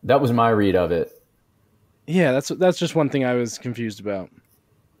 Yeah, that was my read of it. Yeah, that's just one thing I was confused about.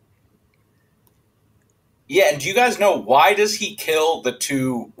 Yeah, and do you guys know why does he kill the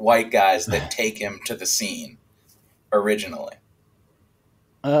two white guys that take him to the scene originally?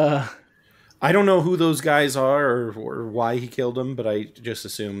 I don't know who those guys are or why he killed them, but I just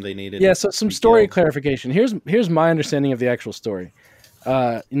assume they needed. Yeah, so some story clarification. Here's my understanding of the actual story.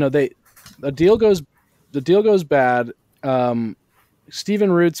 The deal goes bad.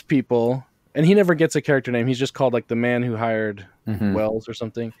 Stephen Root's people, and he never gets a character name. He's just called like the man who hired Wells or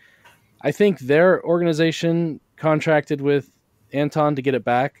something. I think their organization contracted with Anton to get it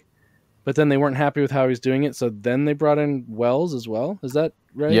back, but then they weren't happy with how he's doing it. So then they brought in Wells as well. Is that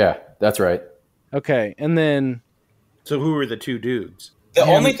right? Yeah, that's right. Okay. And then. So who were the two dudes? The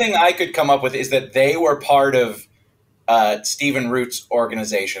only thing I could come up with is that they were part of Stephen Root's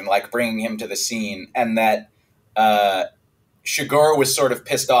organization, like bringing him to the scene, and that Chigurh was sort of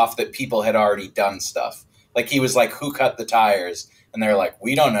pissed off that people had already done stuff. Like he was like, who cut the tires? And they're like,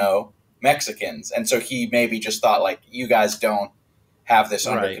 we don't know, Mexicans. And so he maybe just thought like, you guys don't have this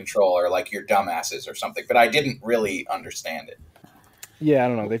under control, or like you're dumbasses or something. But I didn't really understand it. Yeah, I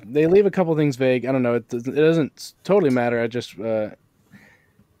don't know. They leave a couple things vague. I don't know. It doesn't totally matter. I just I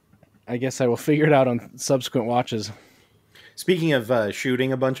guess I will figure it out on subsequent watches. Speaking of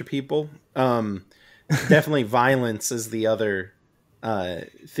shooting a bunch of people, definitely violence is the other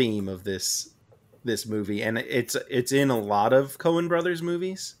theme of this movie, and it's in a lot of Coen Brothers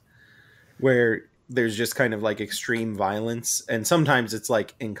movies where there's just kind of like extreme violence, and sometimes it's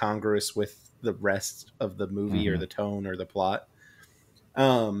like incongruous with the rest of the movie or the tone or the plot.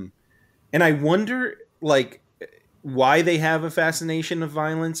 And I wonder like why they have a fascination of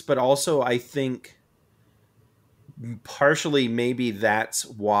violence, but also I think partially maybe that's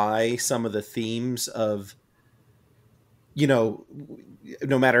why some of the themes of, no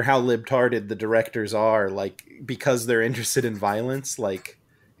matter how libtarded the directors are, like because they're interested in violence, like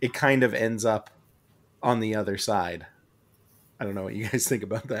it kind of ends up on the other side. I don't know what you guys think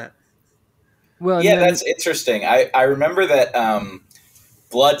about that. Well, yeah, that's interesting. I remember that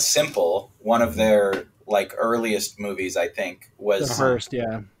Blood Simple, one of their like earliest movies, I think was the first.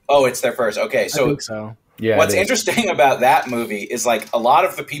 Yeah. Oh, it's their first. Okay, so I think so. Yeah. What's interesting about that movie is like a lot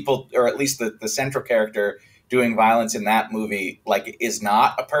of the people, or at least the central character doing violence in that movie, like is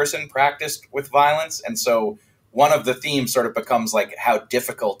not a person practiced with violence, and so one of the themes sort of becomes like how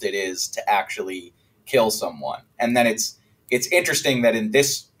difficult it is to actually kill someone. And then it's interesting that in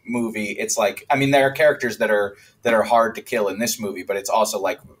this movie, it's like, I mean, there are characters that are hard to kill in this movie, but it's also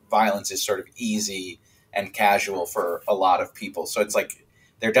like violence is sort of easy and casual for a lot of people. So it's like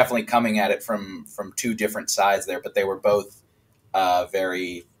they're definitely coming at it from two different sides there, but they were both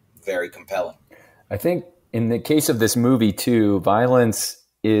very, very compelling. I think in the case of this movie too, violence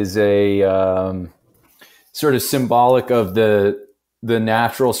is a sort of symbolic of the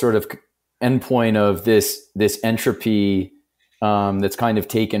natural sort of endpoint of this entropy that's kind of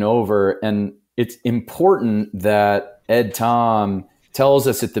taken over. And it's important that L0m3z tells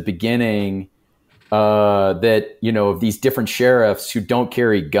us at the beginning that, you know, of these different sheriffs who don't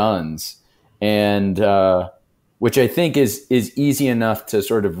carry guns, and which I think is easy enough to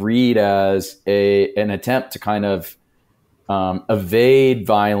sort of read as an attempt to kind of evade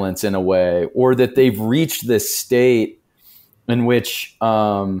violence in a way, or that they've reached this state in which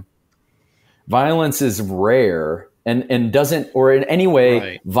violence is rare and doesn't, or in any way,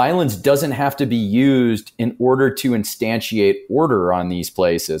 right, violence doesn't have to be used in order to instantiate order on these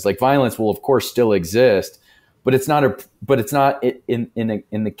places. Like, violence will of course still exist, but it's not in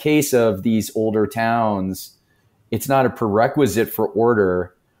the case of these older towns, it's not a prerequisite for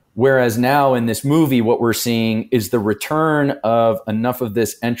order. Whereas now in this movie, what we're seeing is the return of enough of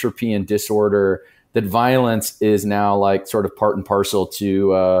this entropy and disorder that violence is now like sort of part and parcel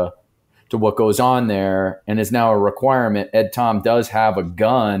to what goes on there, and is now a requirement. L0m3z does have a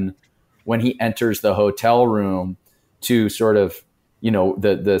gun when he enters the hotel room to sort of, you know,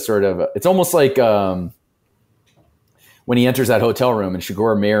 the sort of, it's almost like when he enters that hotel room and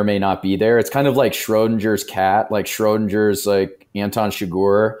Chigurh may or may not be there. It's kind of like Schrodinger's cat, like Schrodinger's like Anton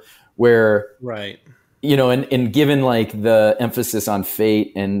Chigurh, where, right, you know, and given like the emphasis on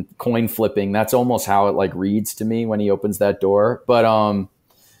fate and coin flipping, that's almost how it like reads to me when he opens that door. But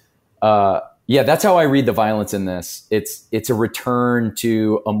yeah, that's how I read the violence in this. It's a return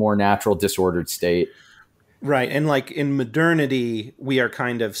to a more natural, disordered state. Right. And like in modernity, we are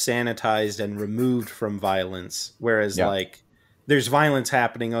kind of sanitized and removed from violence. Whereas like there's violence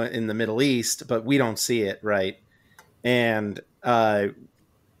happening in the Middle East, but we don't see it. Right. And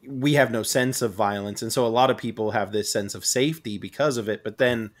we have no sense of violence. And so a lot of people have this sense of safety because of it. But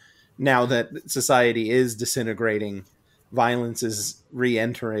then now that society is disintegrating, violence is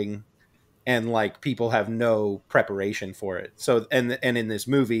re-entering, and like people have no preparation for it. So, and in this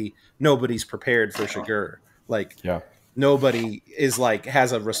movie, nobody's prepared for Chigurh. Like, nobody is like,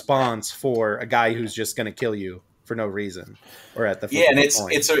 has a response for a guy who's just going to kill you for no reason, or at the and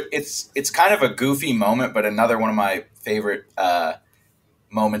it's kind of a goofy moment, but another one of my favorite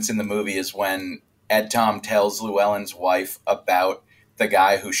moments in the movie is when L0m3z tells Llewellyn's wife about the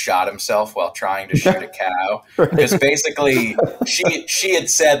guy who shot himself while trying to shoot a cow, because basically she had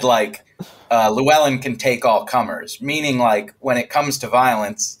said like Llewellyn can take all comers, meaning like when it comes to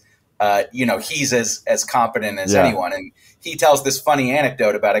violence, you know, he's as competent as anyone. And he tells this funny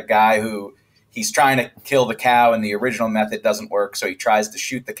anecdote about a guy who he's trying to kill the cow and the original method doesn't work, so he tries to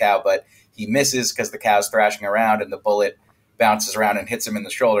shoot the cow, but he misses because the cow's thrashing around and the bullet bounces around and hits him in the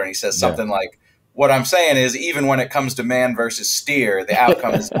shoulder. And he says something like, "What I'm saying is, even when it comes to man versus steer, the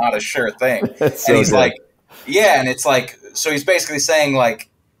outcome is not a sure thing." And he's like, and it's like, so he's basically saying like,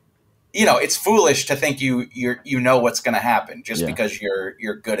 you know, it's foolish to think you know what's going to happen just because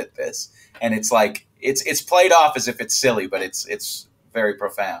you're good at this. And it's like, it's played off as if it's silly, but it's very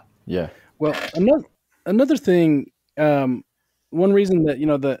profound. Yeah. Well, another thing, one reason that, you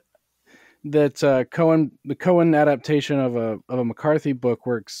know, the Cohen adaptation of a McCarthy book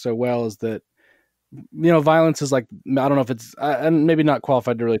works so well is that, you know, violence is like, I don't know if it's, and maybe not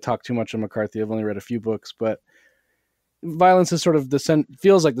qualified to really talk too much on McCarthy. I've only read a few books, but violence is sort of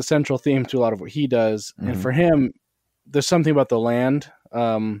feels like the central theme to a lot of what he does. Mm-hmm. And for him, there's something about the land,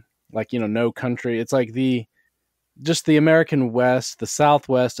 like, you know, no country. It's like the American West, the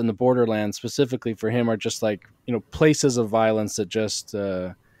Southwest, and the borderlands specifically for him are just like, you know, places of violence that just,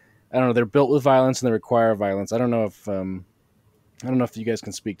 I don't know, they're built with violence and they require violence. I don't know if you guys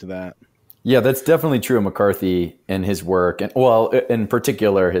can speak to that. Yeah, that's definitely true of McCarthy and his work. And well, in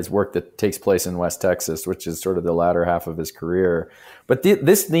particular, his work that takes place in West Texas, which is sort of the latter half of his career. But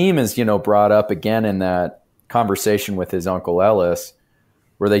this theme is, you know, brought up again in that conversation with his uncle Ellis,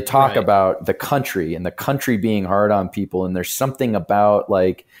 where they talk about the country and the country being hard on people. And there's something about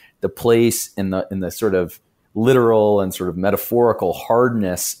like the place in the sort of literal and sort of metaphorical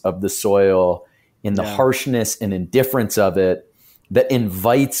hardness of the soil, in the harshness and indifference of it, that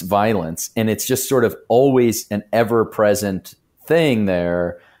invites violence. And it's just sort of always an ever-present thing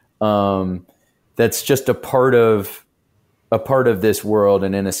there, that that's just a part of this world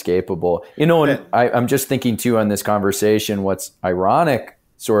and inescapable. You know, and I'm just thinking too on this conversation, what's ironic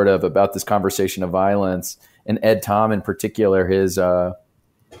sort of about this conversation of violence, and Ed Tom in particular, his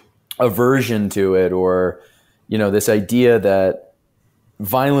aversion to it, or, you know, this idea that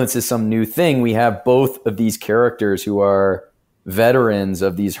violence is some new thing. We have both of these characters who are veterans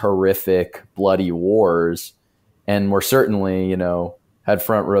of these horrific, bloody wars, and were certainly, you know, had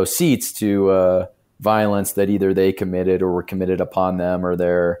front row seats to violence that either they committed or were committed upon them or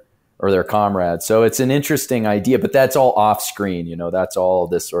their comrades. So it's an interesting idea, but that's all off screen. You know, that's all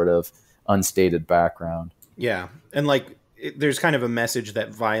this sort of unstated background. Yeah, and like there's kind of a message that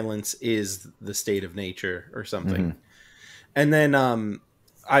violence is the state of nature or something. Mm-hmm. And then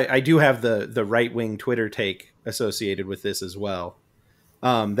I do have the right wing Twitter take associated with this as well.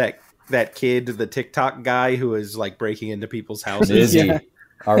 That kid, the TikTok guy who is like breaking into people's houses. Mizzy,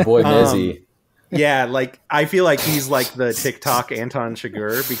 our boy Mizzy. Yeah, like I feel like he's like the TikTok Anton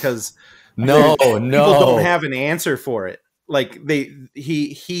Chigurh, because people don't have an answer for it. Like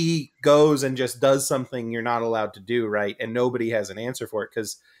he goes and just does something you're not allowed to do, right? And nobody has an answer for it,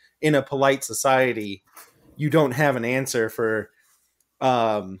 because in a polite society, you don't have an answer for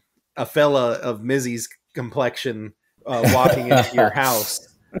a fella of Mizzy's complexion walking into your house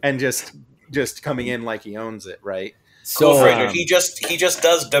and just coming in like he owns it, right? So Frasier, he just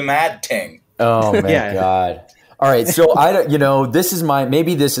does the mad thing. Oh my God. All right. So this is my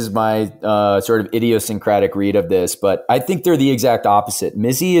sort of idiosyncratic read of this, but I think they're the exact opposite.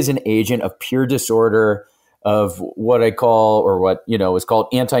 Mizzy is an agent of pure disorder, of what I call, or what, you know, is called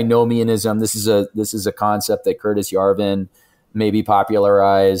antinomianism. This is a concept that Curtis Yarvin maybe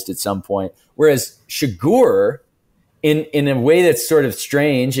popularized at some point. Whereas Chigurh, in a way that's sort of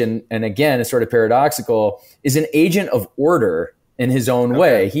strange and again is sort of paradoxical, is an agent of order in his own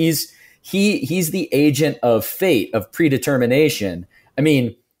way. He's the agent of fate, of predetermination. I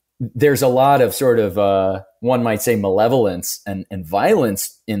mean, there's a lot of sort of one might say malevolence and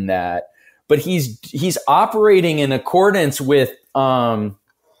violence in that, but he's operating in accordance with a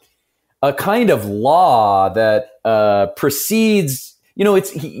kind of law that precedes. You know,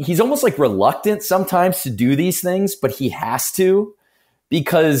 he's almost like reluctant sometimes to do these things, but he has to,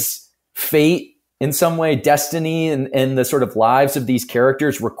 because fate, in some way, destiny and the sort of lives of these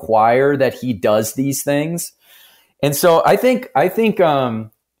characters require that he does these things. And so I think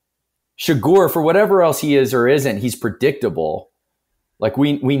Chigurh, for whatever else he is or isn't, he's predictable. Like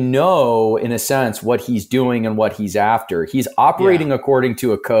we know in a sense what he's doing and what he's after. He's operating according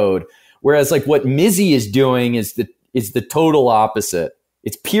to a code, whereas like what Mizzy is doing is the total opposite.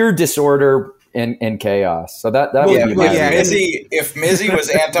 It's pure disorder and chaos. So that would be if Mizzy was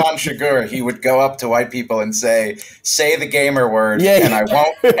Anton Chigurh, he would go up to white people and say the gamer word, and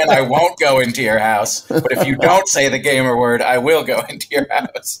I won't go into your house. But if you don't say the gamer word, I will go into your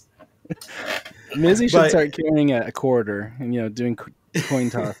house. Mizzy should start carrying a quarter and, you know, doing coin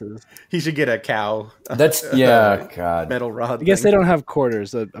tosses. He should get a cow. That's God, metal rod. I guess they don't have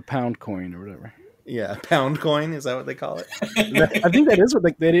quarters, a pound coin or whatever. Yeah, pound coin, is that what they call it? I think that is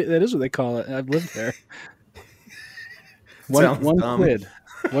what they call it. I've lived there. One quid.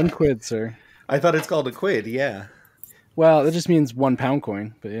 1 quid, sir. I thought it's called a quid, yeah. Well, it just means 1 pound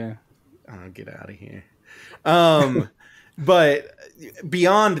coin, but yeah. Oh, get out of here. But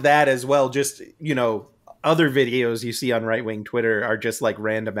beyond that as well, just, you know, other videos you see on right-wing Twitter are just like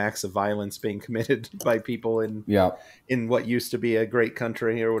random acts of violence being committed by people in what used to be a great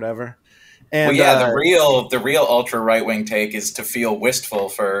country or whatever. And, the real ultra right wing take is to feel wistful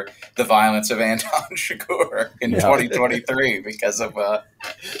for the violence of Anton Chigurh in 2023 because of.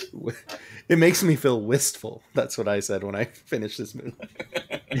 It makes me feel wistful. That's what I said when I finished this movie.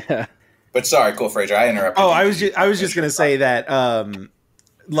 Yeah, but sorry, cool, Frasier. I interrupted. Oh, I was just gonna say that,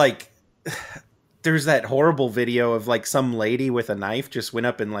 like, there's that horrible video of like some lady with a knife just went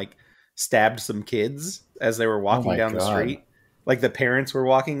up and like stabbed some kids as they were walking down the street. Like the parents were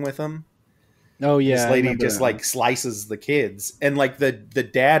walking with them. Oh yeah, this lady just like slices the kids, and like the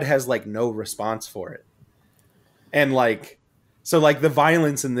dad has like no response for it, and like so like the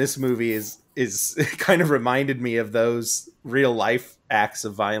violence in this movie is kind of reminded me of those real life acts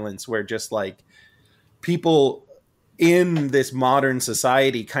of violence where just like people in this modern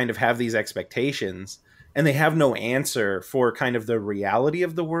society kind of have these expectations, and they have no answer for kind of the reality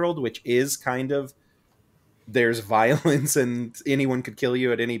of the world, which is kind of there's violence and anyone could kill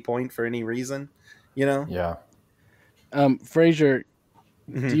you at any point for any reason, you know? Yeah. Frasier,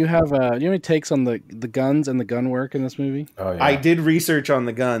 do you have any takes on the guns and the gun work in this movie? Oh, yeah. I did research on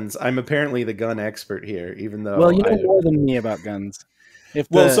the guns. I'm apparently the gun expert here, even though you know more than me about guns. If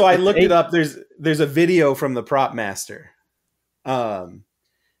Well, so I if the looked it eight- up. There's a video from the prop master. Was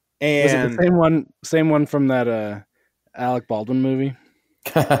And it the same one from that Alec Baldwin movie?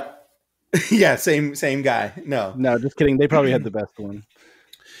 yeah, same guy. No. No, just kidding. They probably had the best one.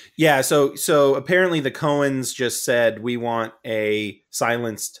 Yeah, so apparently the Coens just said we want a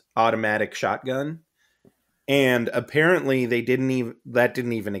silenced automatic shotgun. And apparently that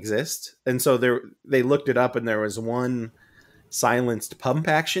didn't even exist. And so they looked it up and there was one silenced pump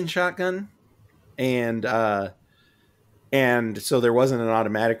action shotgun. And so there wasn't an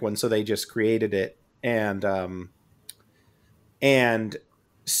automatic one, so they just created it. And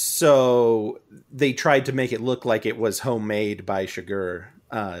so they tried to make it look like it was homemade by Chigurh.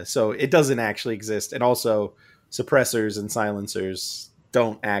 So it doesn't actually exist. And also suppressors and silencers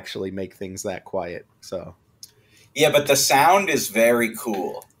don't actually make things that quiet. So Yeah, but the sound is very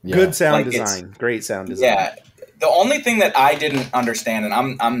cool. Yeah. good sound Like, design, great sound design. Yeah. The only thing that I didn't understand, and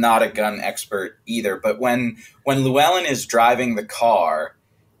I'm not a gun expert either, but when Llewellyn is driving the car,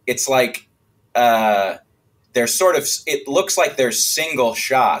 it's like there's sort of, it looks like there's single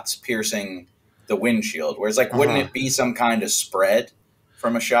shots piercing the windshield, whereas like wouldn't it be some kind of spread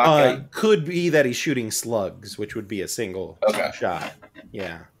from a shotgun? Could be that he's shooting slugs, which would be a single shot.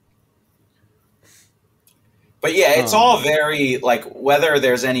 Yeah. But yeah, it's all very, like, whether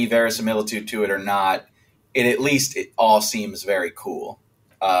there's any verisimilitude to it or not, it all seems very cool.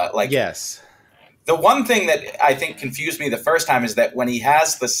 Yes. The one thing that I think confused me the first time is that when he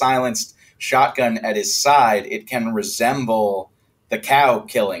has the silenced shotgun at his side, it can resemble the cow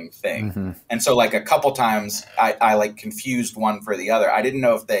killing thing. Mm-hmm. And so like a couple times I like confused one for the other. I didn't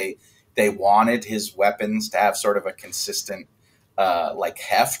know if they wanted his weapons to have sort of a consistent like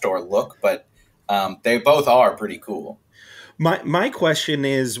heft or look, but they both are pretty cool. My question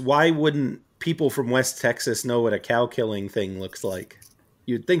is, why wouldn't people from West Texas know what a cow killing thing looks like?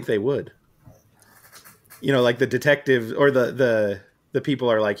 You'd think they would. You know, like the detective or the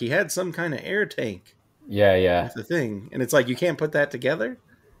people are like, he had some kind of air tank. Yeah. That's the thing. And it's like, you can't put that together?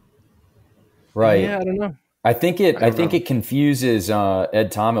 Right. Yeah, I don't know. I think it confuses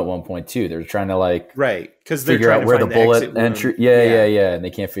Ed Tom at one point too. They're trying to like Right, because they're figure trying out to where the find bullet exit wound. entry. Yeah, and they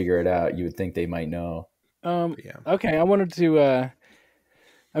can't figure it out. You would think they might know. Yeah. Okay, I wanted to. I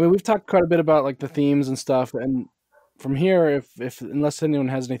mean, we've talked quite a bit about like the themes and stuff, and from here, if unless anyone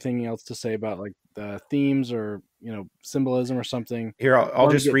has anything else to say about like the themes or symbolism or something, Here, I'll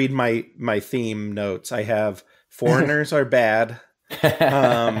just read my theme notes. I have foreigners are bad.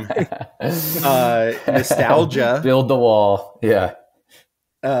 Nostalgia. Build the wall. Yeah.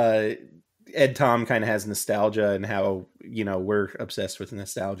 Ed Tom kind of has nostalgia and how we're obsessed with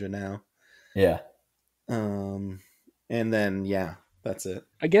nostalgia now. Yeah. And then that's it.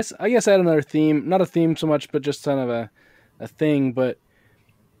 I guess I had another theme, not a theme so much, but just kind of a thing. But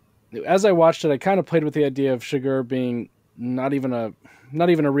as I watched it, I kind of played with the idea of Chigurh being not even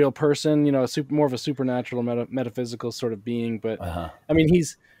a real person, more of a supernatural, metaphysical sort of being. But I mean,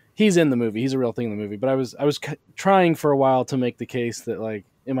 he's in the movie. He's a real thing in the movie. But I was trying for a while to make the case that, like,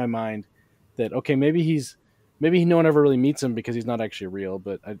 in my mind, that okay, maybe no one ever really meets him because he's not actually real.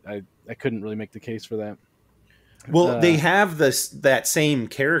 But I couldn't really make the case for that. Well, they have that same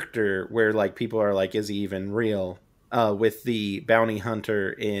character where like people are like, is he even real? With the bounty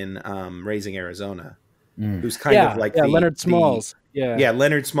hunter in Raising Arizona, who's kind of like Leonard Smalls.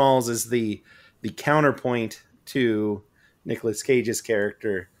 Leonard Smalls is the counterpoint to Nicolas Cage's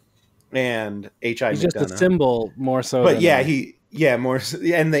character and H.I. He's McDonough. just a symbol more so. But more,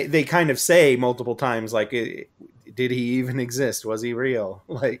 and they kind of say multiple times like, did he even exist? Was he real?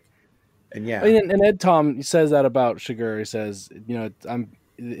 Like, and and Ed Tom says that about Chigurh. He says,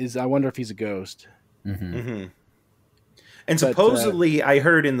 I wonder if he's a ghost. Mm-hmm. Mm-hmm. And supposedly, I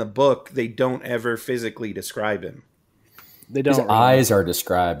heard in the book they don't ever physically describe him. They don't. His eyes are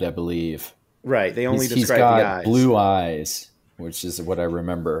described, I believe. Right. They only He's describe got the eyes. blue eyes, which is what I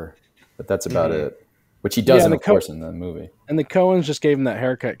remember. But that's about it. Which he doesn't, of course, in the movie. And the Coens just gave him that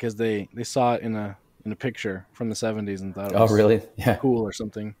haircut because they saw it in a picture from the 70s and thought it was really? cool or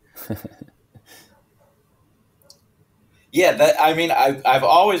something. Yeah, I've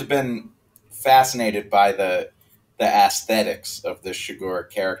always been fascinated by the aesthetics of the Chigurh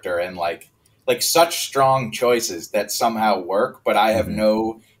character and like such strong choices that somehow work, but I have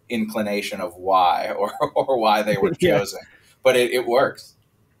no inclination of why or why they were chosen. But it works.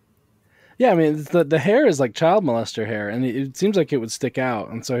 Yeah, I mean the hair is like child molester hair, and it seems like it would stick out.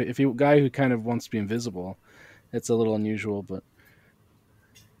 And so if you a guy who kind of wants to be invisible, it's a little unusual, but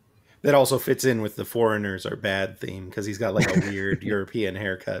that also fits in with the foreigners are bad theme because he's got like a weird European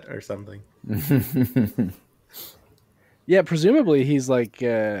haircut or something. Yeah, presumably he's like,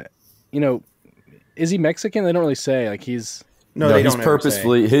 is he Mexican? They don't really say. Like he's They he's don't ever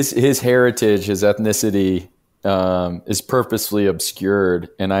purposefully his heritage, his ethnicity is purposefully obscured.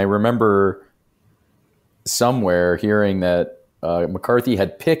 And I remember somewhere hearing that McCarthy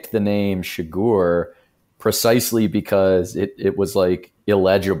had picked the name Shigur precisely because it was like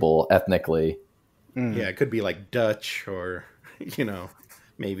illegible ethnically. Yeah, it could be like Dutch or,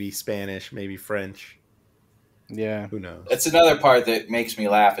 maybe Spanish, maybe French. Yeah. Who knows? That's another part that makes me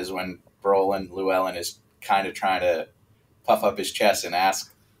laugh is when Brolin Llewellyn is kind of trying to puff up his chest and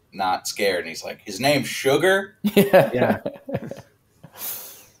ask, not scared. And he's like, his name's Sugar? Yeah.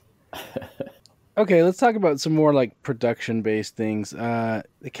 Okay, let's talk about some more like production-based things. The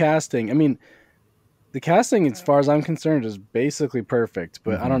casting. I mean, the casting, as far as I'm concerned, is basically perfect.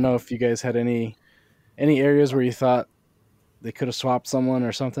 But I don't know if you guys had any areas where you thought they could have swapped someone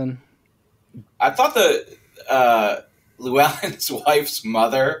or something. I thought Llewellyn's wife's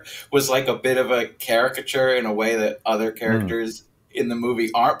mother was like a bit of a caricature in a way that other characters in the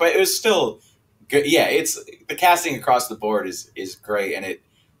movie aren't, but it was still good. Yeah, it's the casting across the board is great, and it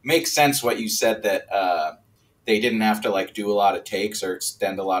makes sense what you said that they didn't have to like do a lot of takes or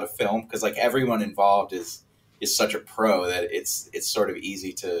extend a lot of film because like everyone involved is such a pro that it's sort of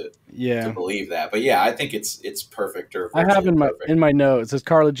easy to believe that. But yeah, I think it's perfect. Or I have in my notes, as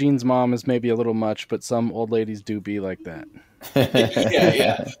Carla Jean's mom is maybe a little much, but some old ladies do be like that.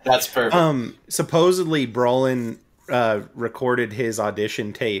 yeah, that's perfect. Supposedly Brolin recorded his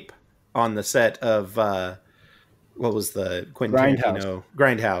audition tape on the set of what was the Quentin Tarantino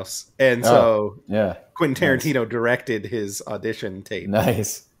Grindhouse, and so Quentin Tarantino directed his audition tape.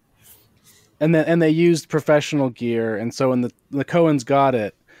 Nice. And they used professional gear, and so when the Coens got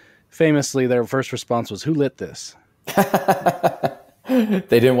it, famously their first response was, "Who lit this?"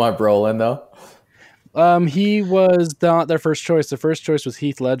 They didn't want Brolin though. He was not their first choice. Their first choice was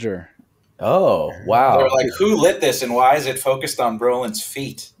Heath Ledger. Oh, wow! They were like, "Who lit this, and why is it focused on Brolin's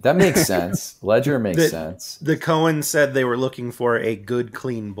feet?" That makes sense. Ledger makes sense. The Coens said they were looking for a good,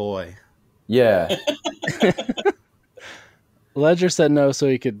 clean boy. Yeah. Ledger said no, so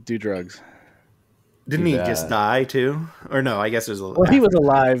he could do drugs. Didn't he just die too? Or no, I guess there's a. Well, he was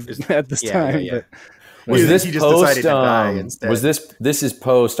alive at this time. Yeah. But Was this he just post? decided to die instead. Was this is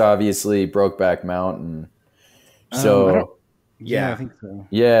post obviously Brokeback Mountain? So I think so.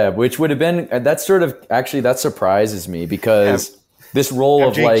 Yeah, which would have been that's sort of actually that surprises me because this role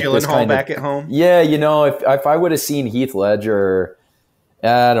of Jake like Gyllenhaal this kind back of at home. Yeah, if I would have seen Heath Ledger,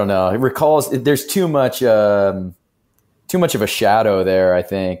 I don't know. It recalls there's too much of a shadow there. I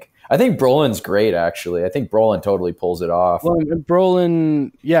think Brolin's great. Actually, I think Brolin totally pulls it off. Well,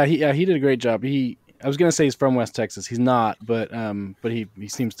 Brolin, he did a great job. I was gonna say he's from West Texas. He's not, but he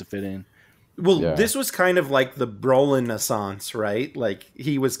seems to fit in. Well, this was kind of like the Brolin-naissance, right? Like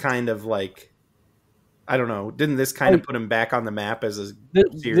he was kind of like, I don't know. Didn't this kind of put him back on the map as a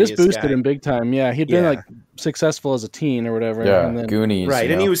serious This boosted guy? him big time. Yeah, he'd been like successful as a teen or whatever. Yeah, and then, Goonies, right?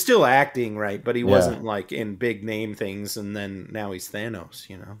 you And know? he was still acting, right? But he wasn't like in big name things. And then now he's Thanos,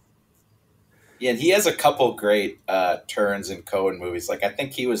 Yeah, and he has a couple great turns in Coen movies. Like I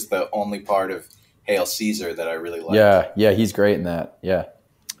think he was the only part of Hail Caesar that I really liked. Yeah, he's great in that. Yeah.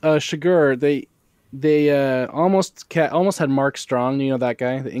 Shigur, they almost had Mark Strong. You know that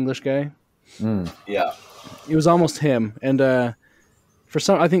guy, the English guy. Yeah, it was almost him. And I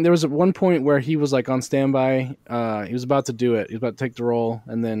think there was at one point where he was like on standby. He was about to do it. He was about to take the role,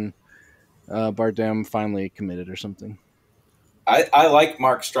 and then Bardem finally committed or something. I like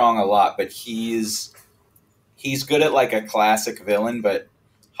Mark Strong a lot, but he's good at like a classic villain, but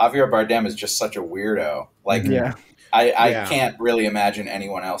Javier Bardem is just such a weirdo. Like, I can't really imagine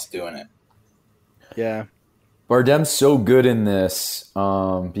anyone else doing it. Yeah. Bardem's so good in this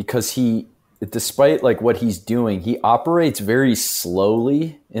because despite like what he's doing, he operates very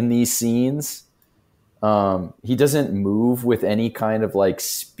slowly in these scenes. He doesn't move with any kind of like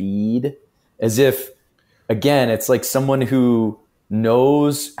speed, as if, again, it's like someone who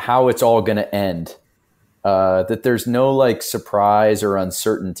knows how it's all going to end. That there's no like surprise or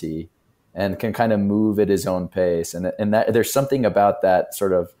uncertainty, and can kind of move at his own pace. And that there's something about that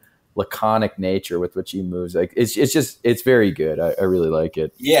sort of laconic nature with which he moves. Like it's very good. I really like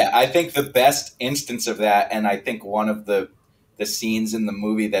it. Yeah, I think the best instance of that, and I think one of the scenes in the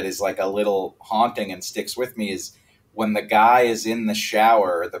movie that is like a little haunting and sticks with me, is when the guy is in the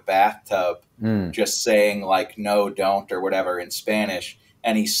shower or the bathtub just saying like no, don't, or whatever in Spanish,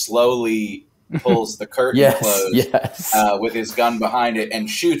 and he slowly pulls the curtain closed with his gun behind it and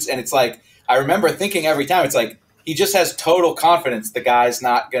shoots. And it's like, I remember thinking every time, it's like, he just has total confidence the guy's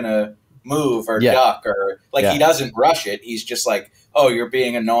not going to move or Yeah. duck or like Yeah. he doesn't rush it. He's just like, oh, you're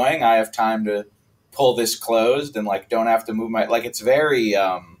being annoying. I have time to pull this closed and like don't have to move my like. It's very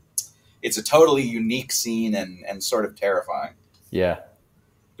it's a totally unique scene and sort of terrifying. Yeah.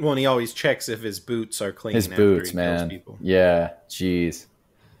 Well, and he always checks if his boots are clean. His after boots, he kills man. people. Yeah. Jeez.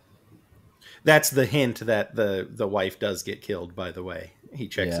 That's the hint that the wife does get killed. By the way, he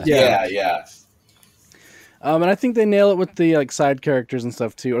checks. His Yeah. And I think they nail it with the like side characters and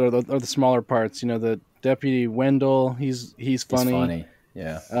stuff too, or the smaller parts. You know, the Deputy Wendell, he's funny. He's funny.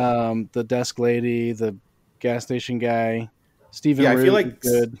 Yeah. The desk lady, the gas station guy, Stephen. Yeah, I feel Root like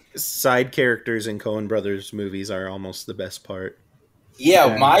is good. side characters in Coen Brothers movies are almost the best part.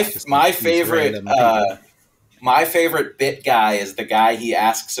 Yeah, my Just favorite random people. my favorite bit guy is the guy he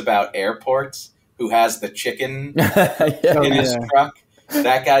asks about airports who has the chicken Yeah. in his truck.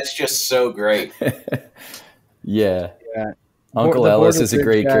 That guy's just so great. Yeah. Yeah. Uncle The Ellis Border is a Bridge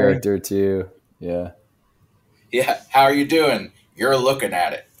great guy. character too. Yeah. Yeah, how are you doing? You're looking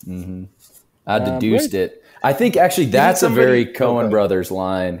at it. Mm-hmm. I deduced it. I think actually Didn't that's a very somebody- Coen okay. Brothers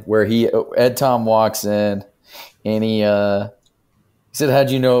line where Ed Tom walks in and he said, "How'd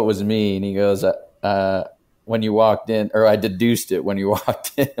you know it was me?" And he goes, "When you walked in, or I deduced it when you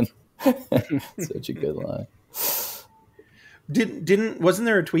walked in." Such a good line. Wasn't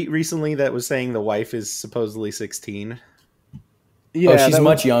there a tweet recently that was saying the wife is supposedly 16? Yeah, Oh, she's that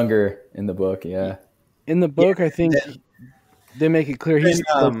much was- younger in the book. Yeah. in the book. I think they make it clear he's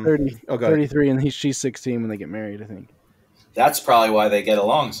Then, like 30, oh, go ahead. 33, and she's 16 when they get married. I think. That's probably why they get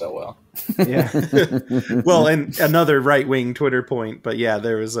along so well. Yeah. Well, and another right-wing Twitter point, but yeah,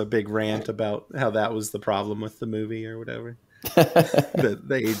 there was a big rant about how that was the problem with the movie or whatever.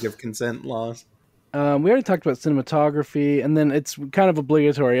 the age of consent laws. We already talked about cinematography, and then it's kind of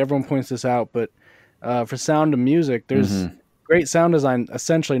obligatory. Everyone points this out, but for sound and music, there's great sound design,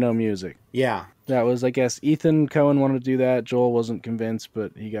 essentially no music. Yeah. That was, I guess, Ethan Cohen wanted to do that. Joel wasn't convinced,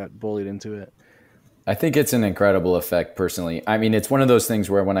 but he got bullied into it. I think it's an incredible effect personally. I mean, it's one of those things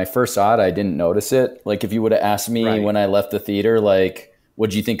where when I first saw it, I didn't notice it. Like if you would have asked me Right. when I left the theater, like,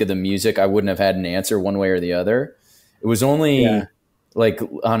 what'd you think of the music? I wouldn't have had an answer one way or the other. It was only like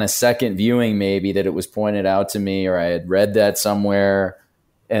on a second viewing, maybe, that it was pointed out to me, or I had read that somewhere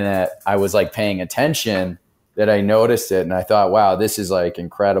and that I was like paying attention, that I noticed it. And I thought, wow, this is like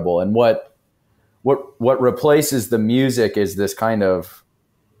incredible. And what replaces the music is this kind of,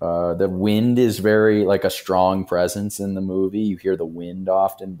 the wind is very like a strong presence in the movie. You hear the wind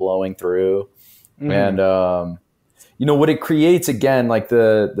often blowing through. And, what it creates, again, like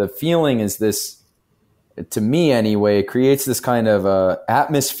the feeling is this, to me anyway, it creates this kind of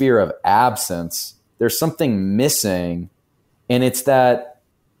atmosphere of absence. There's something missing. And it's that,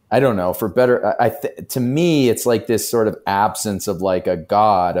 I don't know, for better, to me, it's like this sort of absence of like a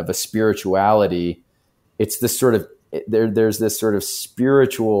God, of a spirituality. It's this sort of, there's this sort of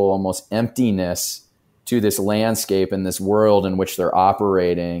spiritual almost emptiness to this landscape and this world in which they're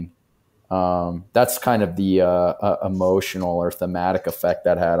operating. That's kind of the emotional or thematic effect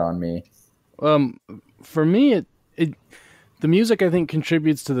that had on me. For me, the music I think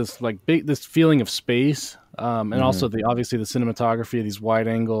contributes to this like this feeling of space, and also obviously the cinematography, these wide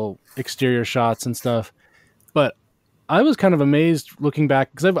angle exterior shots and stuff. But I was kind of amazed looking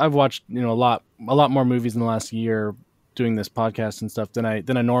back because I've watched a lot more movies in the last year doing this podcast and stuff than I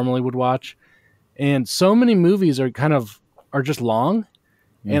normally would watch, and so many movies are just long,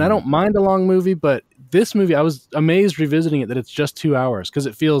 and I don't mind a long movie, but this movie I was amazed revisiting it that it's just 2 hours because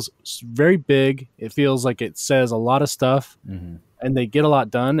it feels very big. It feels like it says a lot of stuff, and they get a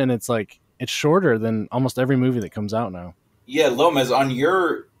lot done, and it's like it's shorter than almost every movie that comes out now. Yeah, Lomez, on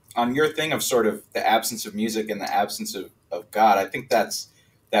your thing of sort of the absence of music and the absence of God, I think that's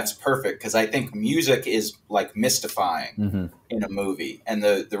perfect because I think music is like mystifying in a movie, and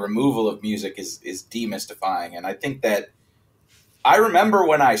the removal of music is demystifying. And I think that I remember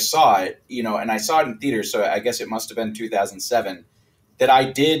when I saw it, and I saw it in theaters, so I guess it must have been 2007, that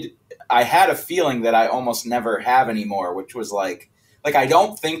I had a feeling that I almost never have anymore, which was like I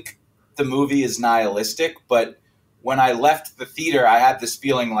don't think the movie is nihilistic, but when I left the theater, I had this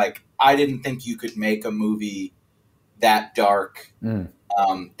feeling like I didn't think you could make a movie that dark,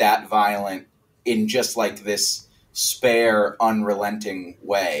 that violent, in just like this spare, unrelenting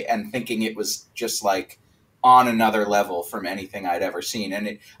way, and thinking it was just like on another level from anything I'd ever seen.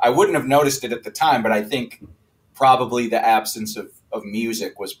 And I wouldn't have noticed it at the time, but I think probably the absence of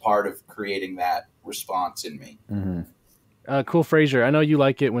music was part of creating that response in me. Cool, Frasier. I know you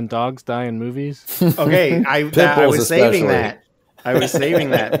like it when dogs die in movies. Okay, I was saving that. I was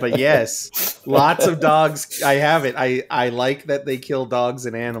saving that, but yes, lots of dogs. I have it. I like that they kill dogs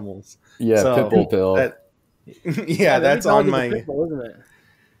and animals. Yeah, So, Pitbull pill. That's on my. Pitbull, isn't it?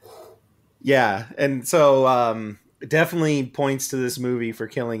 Yeah, and so definitely points to this movie for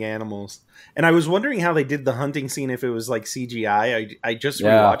killing animals. And I was wondering how they did the hunting scene, if it was like CGI. I just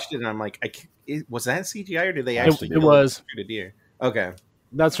rewatched it, and I'm like, was that CGI or did they actually? It was. Shoot a deer. Okay,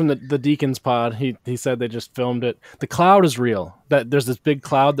 that's from the Deacon's pod. He said they just filmed it. The cloud is real. That there's this big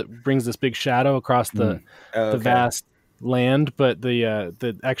cloud that brings this big shadow across the vast land, but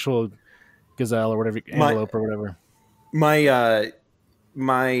the actual gazelle or whatever, antelope or whatever.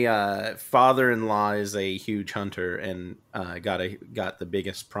 My father-in-law is a huge hunter and got the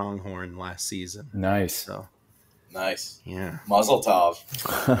biggest pronghorn last season. Nice. So nice. Yeah. Muzzle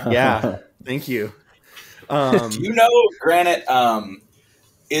tov. Yeah. Thank you. Do you know, Granite,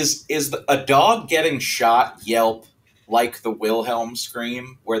 is a dog getting shot yelp like the Wilhelm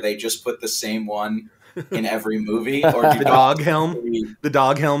scream, where they just put the same one in every movie? Or the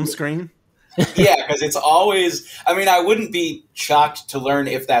dog helm scream? Yeah, because it's always, I mean, I wouldn't be shocked to learn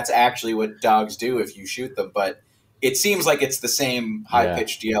if that's actually what dogs do if you shoot them, but it seems like it's the same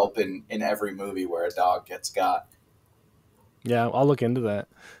high-pitched yelp in every movie where a dog gets got. Yeah, I'll look into that.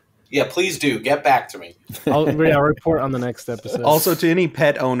 Yeah, please do. Get back to me. I'll report on the next episode. Also, to any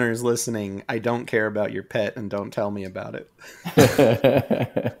pet owners listening, I don't care about your pet and don't tell me about it.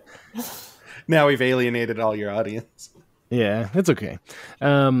 Now we've alienated all your audience. Yeah, it's okay.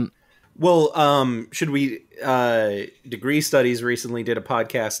 Well, should we? Degree Studies recently did a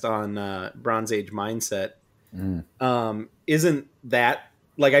podcast on Bronze Age mindset. Isn't that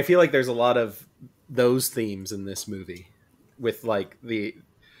like? I feel like there's a lot of those themes in this movie, with like the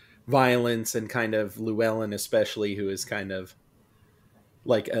violence and kind of Llewellyn, especially, who is kind of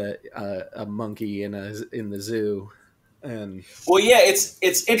like a monkey in the zoo. And well, yeah,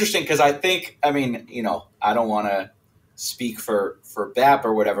 it's interesting because I think, I mean, you know, I don't want to speak for Bap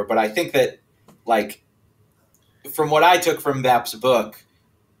or whatever, but I think that, like, from what I took from Bap's book,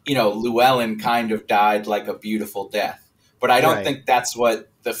 you know, Llewellyn kind of died like a beautiful death, but I don't think that's what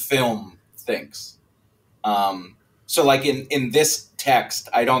the film thinks. So like in this text,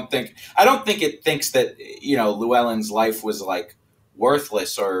 I don't think it thinks that, you know, Llewellyn's life was like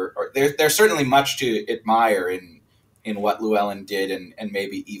worthless, or there's certainly much to admire in what Llewellyn did and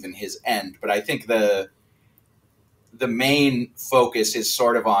maybe even his end. But I think the main focus is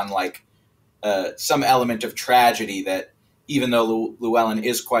sort of on like some element of tragedy, that even though Llewellyn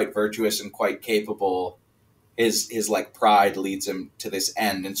is quite virtuous and quite capable, his like pride leads him to this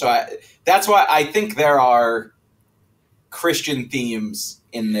end. And so that's why I think there are Christian themes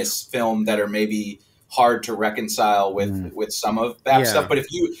in this film that are maybe hard to reconcile with some of Bap's stuff. But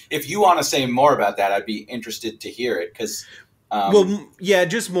if you want to say more about that, I'd be interested to hear it, because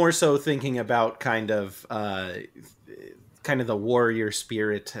just more so thinking about kind of the warrior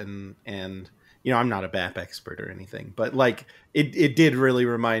spirit and you know, I'm not a BAP expert or anything, but like it did really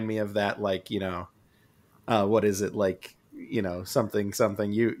remind me of that, like, you know, what is it, like, you know, something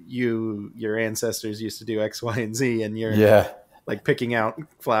your ancestors used to do X, Y, and Z, and you're like picking out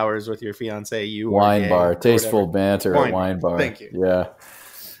flowers with your fiance. You wine bar, tasteful banter at wine bar. Thank you. Yeah.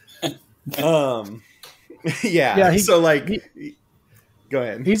 Go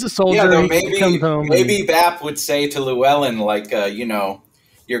ahead. He's a soldier. Yeah, though maybe Bap would say to Llewellyn, like, you know,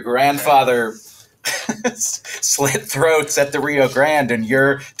 your grandfather slit throats at the Rio Grande, and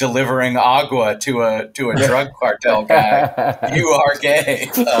you're delivering agua to a drug cartel guy. You are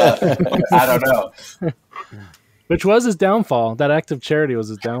gay. I don't know. Which was his downfall. That act of charity was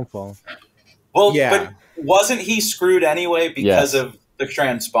his downfall. Well, but wasn't he screwed anyway because of the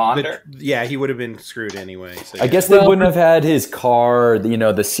transponder? He would have been screwed anyway. So I guess they wouldn't have had his car, you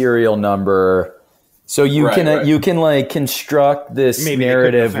know, the serial number. So you can like construct this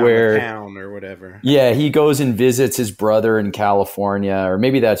narrative where town or whatever. Yeah, he goes and visits his brother in California, or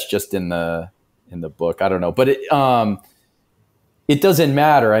maybe that's just in the book. I don't know, but it doesn't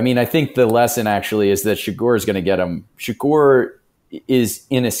matter. I mean, I think the lesson actually is that Chigurh is going to get him. Chigurh is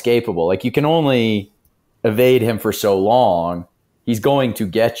inescapable. Like, you can only evade him for so long. He's going to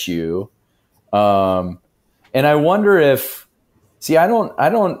get you. And I wonder if,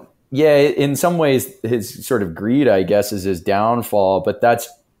 in some ways his sort of greed, I guess, is his downfall, but that's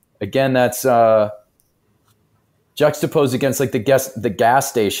juxtaposed against like the gas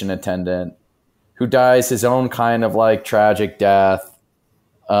station attendant who dies his own kind of like tragic death,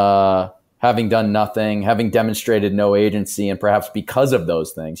 having done nothing, having demonstrated no agency, and perhaps because of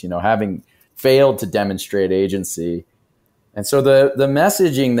those things, you know, having failed to demonstrate agency. And so the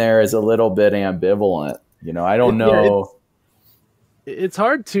messaging there is a little bit ambivalent. You know, I don't know. It's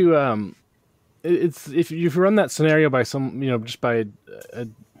hard to if you run that scenario by some, you know, just by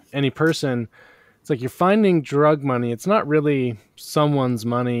any person, it's like you're finding drug money. It's not really someone's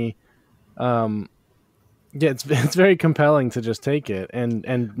money. Yeah, it's very compelling to just take it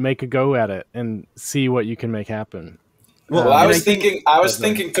and make a go at it and see what you can make happen. Well, I was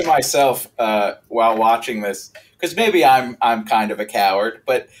thinking to myself while watching this, because maybe I'm kind of a coward,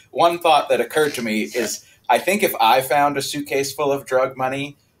 but one thought that occurred to me is, I think if I found a suitcase full of drug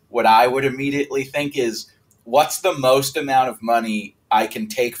money, what I would immediately think is, what's the most amount of money I can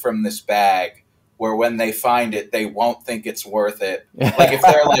take from this bag where when they find it, they won't think it's worth it. Like if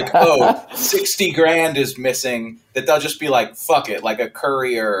they're like, oh, 60 grand is missing, that they'll just be like, fuck it, like a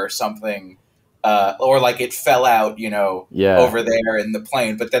courier or something. Or like it fell out, over there in the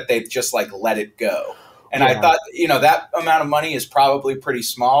plane, but that they'd just like let it go. And I thought, that amount of money is probably pretty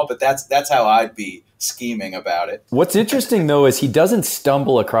small, but that's how I'd be scheming about it. What's interesting though is he doesn't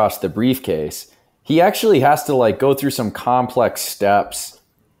stumble across the briefcase. He actually has to like go through some complex steps.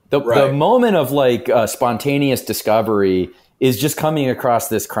 The moment of like spontaneous discovery is just coming across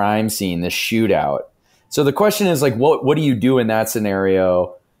this crime scene, this shootout. So the question is like, what do you do in that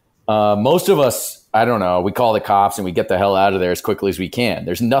scenario? Most of us, I don't know, we call the cops and we get the hell out of there as quickly as we can.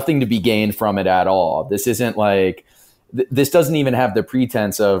 There's nothing to be gained from it at all. This isn't like, this doesn't even have the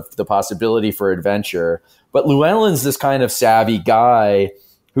pretense of the possibility for adventure. But Llewellyn's this kind of savvy guy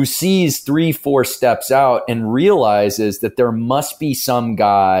who sees 3-4 steps out and realizes that there must be some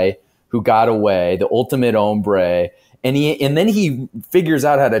guy who got away, the ultimate hombre. And then he figures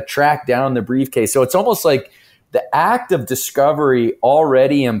out how to track down the briefcase. So it's almost like the act of discovery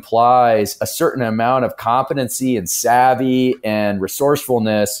already implies a certain amount of competency and savvy and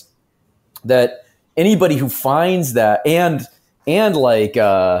resourcefulness that anybody who finds that and like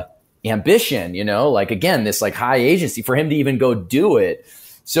ambition, like again, this like high agency for him to even go do it.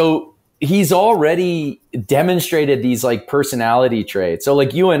 So he's already demonstrated these like personality traits. So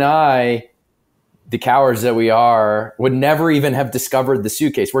like you and I, the cowards that we are, would never even have discovered the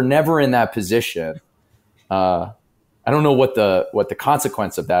suitcase. We're never in that position. I don't know what the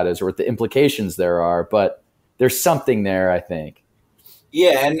consequence of that is or what the implications there are, but there's something there, I think.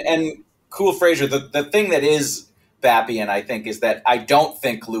 Yeah, and cool, Frasier. The thing that is Bappian, I think, is that I don't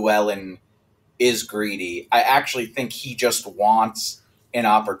think Llewellyn is greedy. I actually think he just wants an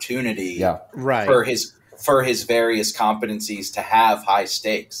opportunity for his various competencies to have high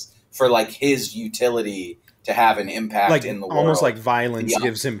stakes, for like his utility to have an impact in the world. Almost like violence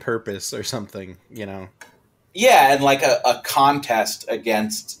gives him purpose or something, Yeah, and like a contest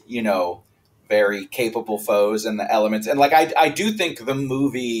against, very capable foes and the elements. And like I do think the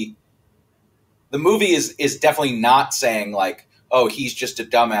movie is definitely not saying like, oh, he's just a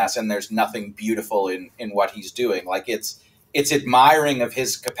dumbass and there's nothing beautiful in what he's doing. Like it's admiring of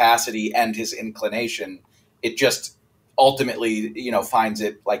his capacity and his inclination. It just ultimately, finds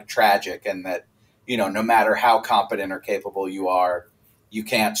it like tragic, and that, no matter how competent or capable you are, you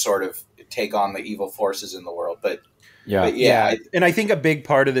can't sort of take on the evil forces in the world. But yeah. And I think a big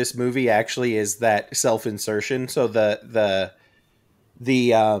part of this movie actually is that self-insertion. So the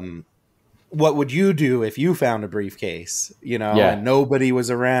what would you do if you found a briefcase, and nobody was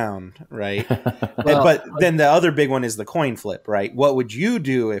around, right? But then the other big one is the coin flip, right? What would you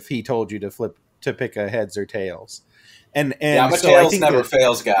do if he told you to pick a heads or tails? And I'm a tails never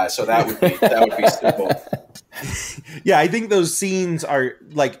fails guy, so that would be simple. Yeah, I think those scenes are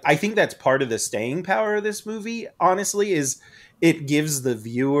like, I think that's part of the staying power of this movie, honestly, is it gives the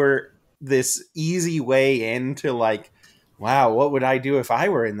viewer this easy way into like, wow, what would I do if I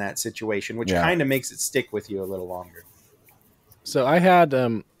were in that situation? Which kind of makes it stick with you a little longer. So I had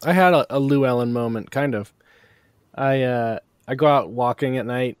a Llewellyn moment, kind of. I go out walking at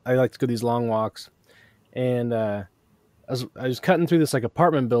night. I like to go these long walks, and I was cutting through this like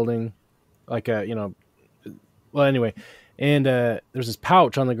apartment building, like well, anyway, and there's this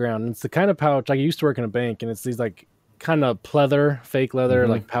pouch on the ground. And it's the kind of pouch, like I used to work in a bank, and it's these like kind of fake leather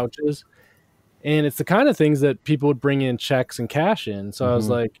like pouches. And it's the kind of things that people would bring in checks and cash in. So I was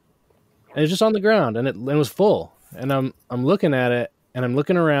like, and it's just on the ground, and it was full. And I'm looking at it, and I'm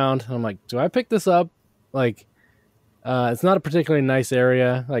looking around, and I'm like, do I pick this up? Like, it's not a particularly nice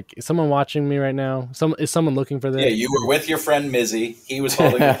area. Like, is someone watching me right now? Is someone looking for this? Yeah, you were with your friend Mizzy. He was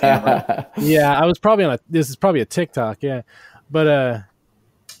holding the camera. Yeah, I was probably this is probably a TikTok. Yeah, but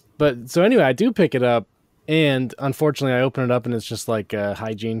so anyway, I do pick it up. And unfortunately, I open it up and it's just like a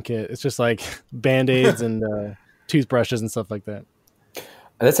hygiene kit. It's just like Band-Aids and toothbrushes and stuff like that.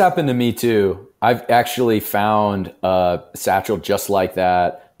 That's happened to me too. I've actually found a satchel just like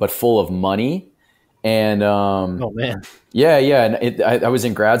that, but full of money. And Oh man. yeah, and I was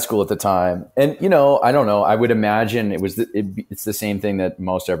in grad school at the time, and I don't know. I would imagine it's the same thing that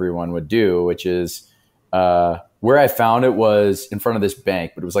most everyone would do, which is where I found it was in front of this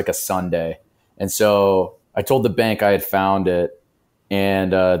bank, but it was like a Sunday, and so I told the bank I had found it,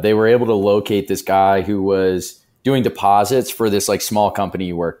 and they were able to locate this guy who was doing deposits for this like small company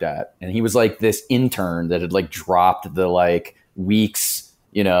he worked at, and he was like this intern that had like dropped the like weeks.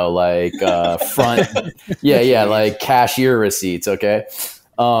 Front, like cashier receipts. Okay.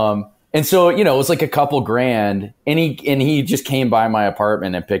 And so, it was like a couple grand, and he just came by my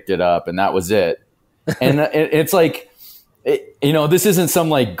apartment and picked it up, and that was it. And it's like, this isn't some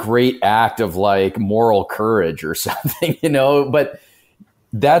like great act of like moral courage or something, but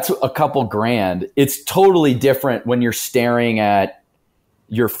that's a couple grand. It's totally different when you're staring at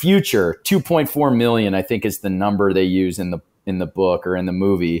your future. 2.4 million, I think, is the number they use in the book or in the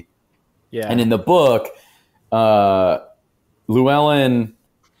movie. Yeah. And in the book, Llewellyn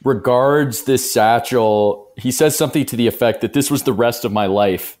regards this satchel. He says something to the effect that this was the rest of my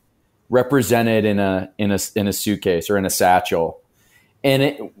life represented in a suitcase or in a satchel.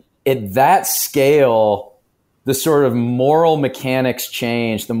 And at that scale, the sort of moral mechanics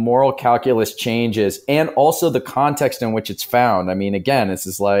change, the moral calculus changes, and also the context in which it's found. I mean, again, this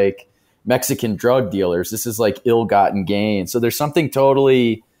is like Mexican drug dealers. This is like ill-gotten gain. So there's something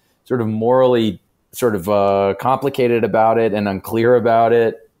totally sort of morally sort of complicated about it and unclear about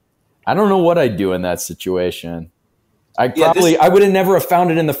it. I don't know what I'd do in that situation. I would have never have found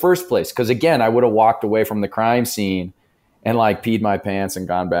it in the first place. Because again, I would have walked away from the crime scene and like peed my pants and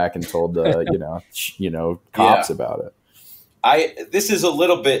gone back and told the, cops about it. This is a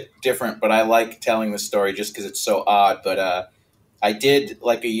little bit different, but I like telling the story just because it's so odd. But, I did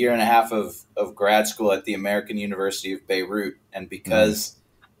like a year and a half of grad school at the American University of Beirut. And because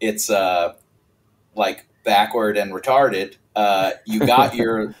it's like backward and retarded, you got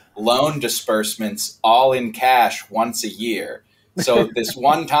your loan disbursements all in cash once a year. So this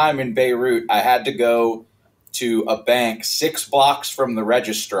one time in Beirut, I had to go to a bank 6 blocks from the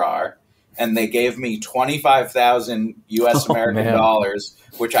registrar, and they gave me 25,000 US American dollars,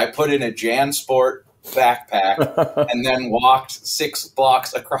 which I put in a JanSport backpack and then walked 6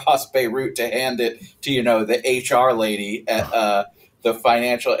 blocks across Beirut to hand it to the HR lady at the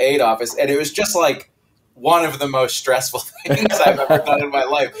financial aid office. And it was just like one of the most stressful things I've ever done in my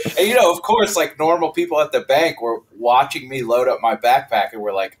life. And of course, like normal people at the bank were watching me load up my backpack and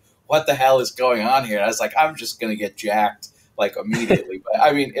were like, what the hell is going on here? And I was like, I'm just gonna get jacked like immediately. But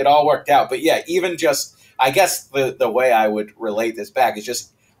I mean, it all worked out. But yeah, even just, I guess the way I would relate this back is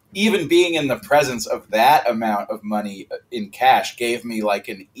just even being in the presence of that amount of money in cash gave me like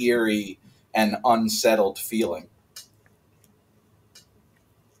an eerie and unsettled feeling.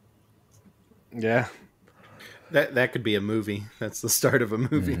 Yeah. That could be a movie. That's the start of a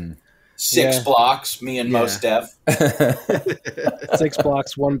movie. Mm-hmm. 6 blocks, me and Mos Def. 6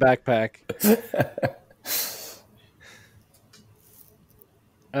 blocks, 1 backpack.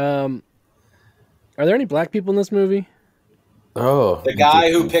 Are there any black people in this movie? Oh, the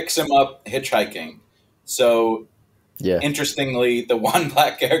guy who picks him up hitchhiking. So, yeah. Interestingly, the one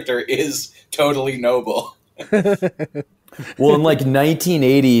black character is totally noble. Well, in like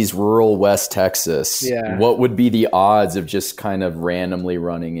 1980s rural West Texas, what would be the odds of just kind of randomly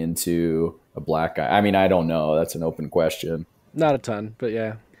running into a black guy? I mean, I don't know. That's an open question. Not a ton, but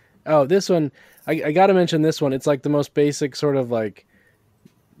yeah. Oh, this one, I got to mention this one. It's like the most basic sort of like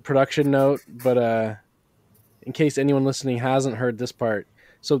production note, but in case anyone listening hasn't heard this part.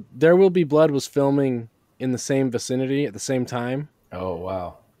 So There Will Be Blood was filming in the same vicinity at the same time. Oh,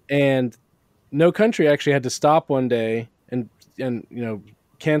 wow. And No Country actually had to stop one day and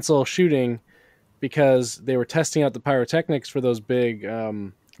cancel shooting because they were testing out the pyrotechnics for those big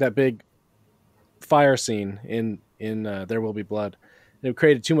that big fire scene in There Will Be Blood. It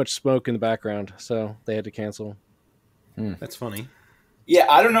created too much smoke in the background, so they had to cancel. That's funny. Yeah,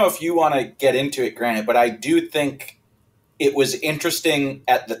 I don't know if you want to get into it, Granite, but I do think it was interesting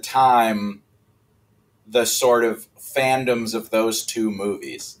at the time, the sort of fandoms of those two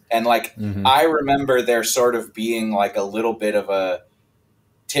movies. And like, I remember there sort of being like a little bit of a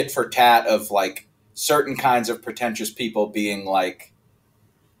tit for tat of like certain kinds of pretentious people being like,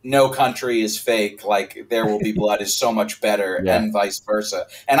 No Country is fake, like There Will Be Blood is so much better, and vice versa.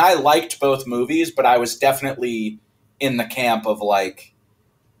 And I liked both movies, but I was definitely in the camp of like,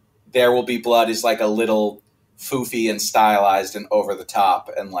 There Will Be Blood is like a little foofy and stylized and over the top,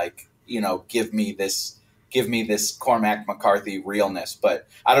 and like, give me this Cormac McCarthy realness. But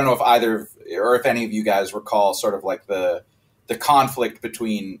I don't know if either or if any of you guys recall sort of like the the conflict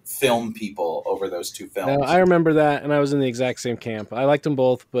between film people over those two films. I remember that, and I was in the exact same camp. I liked them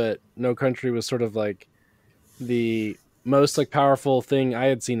both, but No Country was sort of like the most like powerful thing I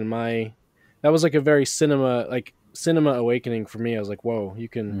had seen in my. That was like a very cinema awakening for me. I was like, whoa, you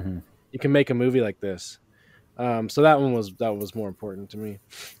can make a movie like this. So that was more important to me.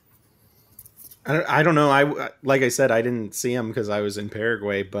 I don't know. Like I said, I didn't see them because I was in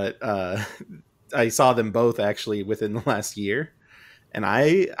Paraguay, but I saw them both actually within the last year, and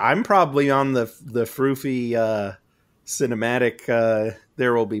I'm probably on the froofy cinematic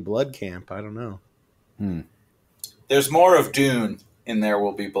There Will Be Blood camp. I don't know. There's more of Dune in There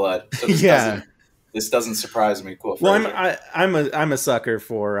Will Be Blood. So this doesn't surprise me. Cool. Well, I'm a sucker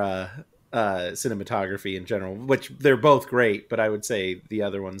for cinematography in general, which they're both great, but I would say the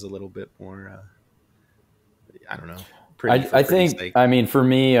other one's a little bit more. I don't know. I think. Sake. I mean, for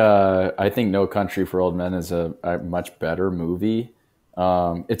me, I think No Country for Old Men is a much better movie.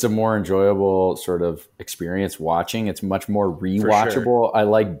 It's a more enjoyable sort of experience watching. It's much more rewatchable. Sure. I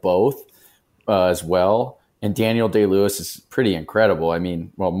like both as well. And Daniel Day-Lewis is pretty incredible. I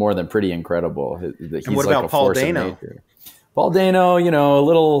mean, well, more than pretty incrible. He's and what about Paul Dano? Paul Dano, a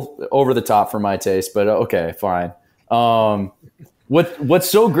little over the top for my taste, but okay, fine. What's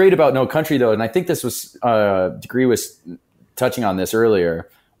so great about No Country, though, and I think this was Degree was touching on this earlier,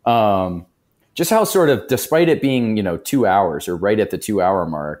 just how sort of, despite it being 2 hours or right at the 2 hour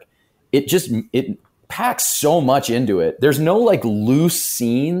mark, it packs so much into it. There's no like loose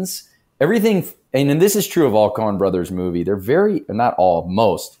scenes. Everything, and this is true of all Coen Brothers movie. They're very, not all,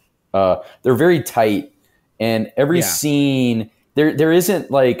 most. They're very tight, and every scene there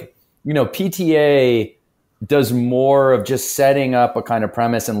isn't like PTA does more of just setting up a kind of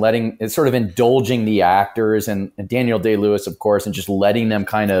premise and it's sort of indulging the actors and Daniel Day-Lewis, of course, and just letting them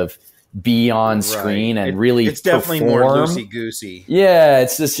kind of be on screen and really it's definitely more loosey-goosey. Yeah,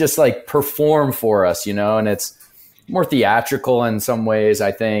 it's just like perform for us, and it's more theatrical in some ways,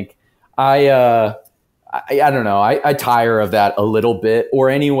 I think. I don't know. I tire of that a little bit, or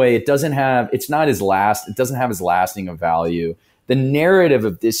anyway, it doesn't have as lasting a value. The narrative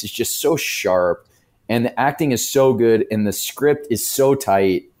of this is just so sharp, and the acting is so good, and the script is so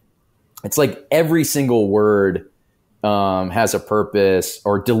tight. It's like every single word has a purpose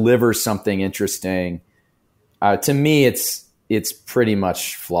or delivers something interesting. To me, it's pretty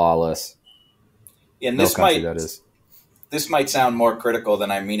much flawless. And this might sound more critical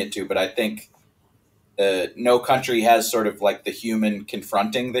than I mean it to, but I think No Country has sort of like the human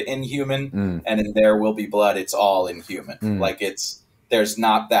confronting the inhuman, and in There Will Be Blood, it's all inhuman. Like there's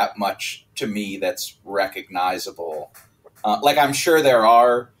not that much to me that's recognizable. Like I'm sure there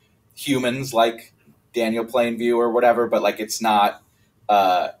are humans like Daniel Plainview or whatever, but like it's not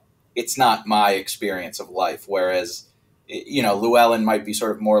my experience of life. Whereas, Llewellyn might be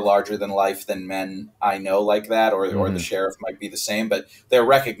sort of more larger than life than men I know like that, or the sheriff might be the same, but they're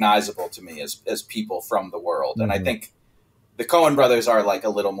recognizable to me as people from the world. And I think the Coen brothers are like a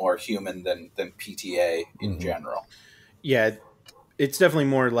little more human than PTA in general. Yeah, it's definitely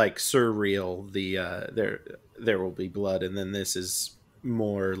more like surreal. There Will Be Blood, and then this is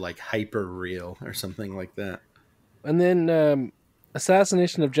more like hyper real or something like that. And then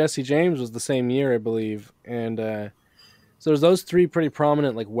Assassination of Jesse James was the same year, I believe, and so there's those three pretty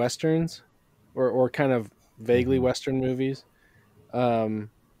prominent like westerns, or kind of vaguely western movies.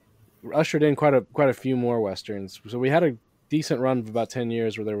 Ushered in quite a few more westerns. So we had a decent run of about 10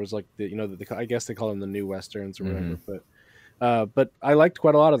 years where there was like I guess they call them the new westerns or whatever. But I liked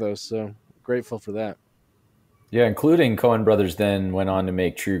quite a lot of those, so grateful for that. Yeah, including Coen Brothers then went on to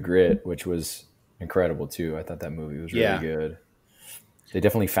make True Grit, which was incredible too. I thought that movie was really good. They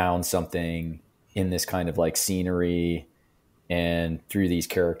definitely found something in this kind of like scenery and through these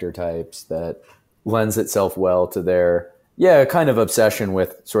character types that lends itself well to their kind of obsession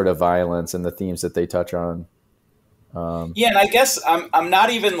with sort of violence and the themes that they touch on. And I guess I'm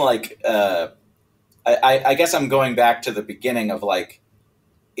not even like I guess I'm going back to the beginning of like,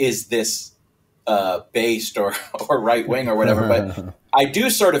 is this based or right wing or whatever? But I do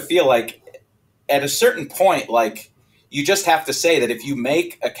sort of feel like at a certain point, like you just have to say that if you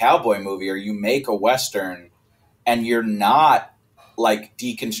make a cowboy movie or you make a Western and you're not like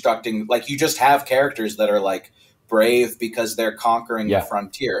deconstructing, like you just have characters that are like brave because they're conquering the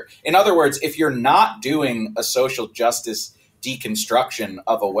frontier. In other words, if you're not doing a social justice deconstruction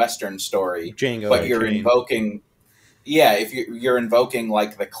of a Western story, but you're invoking, if you're invoking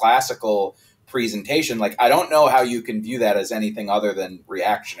like the classical presentation, like I don't know how you can view that as anything other than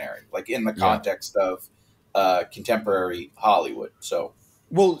reactionary, like in the context of contemporary Hollywood. So,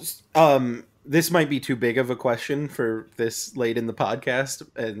 well, this might be too big of a question for this late in the podcast,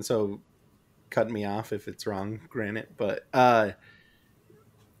 and so cut me off if it's wrong, granted. But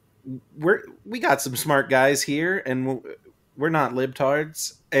we got some smart guys here, and we're not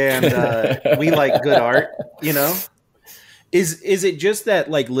libtards, and we like good art. You know, is it just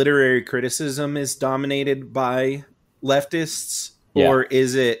that like literary criticism is dominated by leftists, or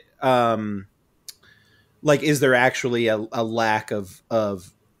is it like is there actually a lack of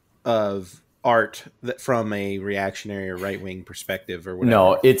art that from a reactionary or right wing perspective or whatever?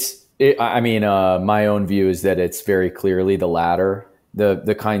 No, I mean, my own view is that it's very clearly the latter.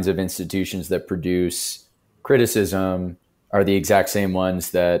 The kinds of institutions that produce criticism are the exact same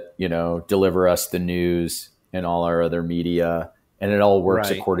ones that, you know, deliver us the news and all our other media. And it all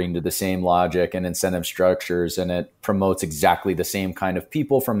works according to the same logic and incentive structures. And it promotes exactly the same kind of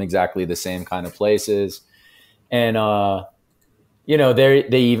people from exactly the same kind of places. And, you know,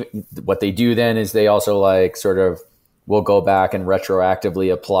 what they do then is they also like sort of will go back and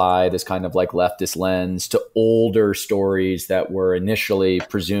retroactively apply this kind of like leftist lens to older stories that were initially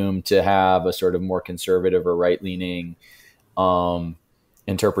presumed to have a sort of more conservative or right-leaning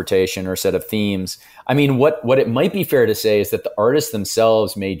interpretation or set of themes. I mean, what it might be fair to say is that the artists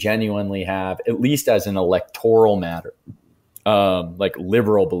themselves may genuinely have, at least as an electoral matter, like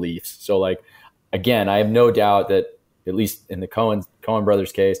liberal beliefs. So like, again, I have no doubt that at least in the Coen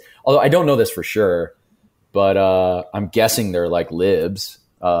brothers case, although I don't know this for sure, but I'm guessing they're like libs.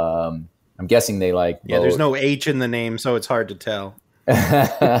 I'm guessing they like vote. There's no H in the name, so it's hard to tell.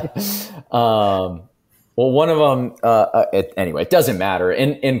 Well, one of them, anyway, it doesn't matter.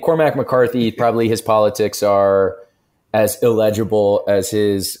 In Cormac McCarthy, probably his politics are as illegible as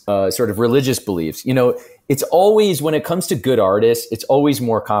his sort of religious beliefs. You know, it's always, when it comes to good artists, it's always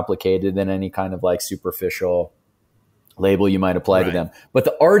more complicated than any kind of like superficial label you might apply to them. But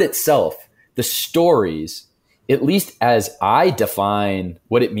the art itself, the stories, at least as I define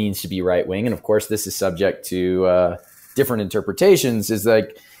what it means to be right wing, and of course this is subject to different interpretations, is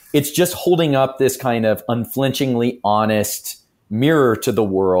like it's just holding up this kind of unflinchingly honest mirror to the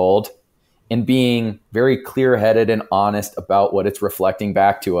world and being very clear-headed and honest about what it's reflecting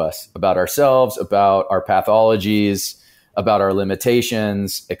back to us, about ourselves, about our pathologies, about our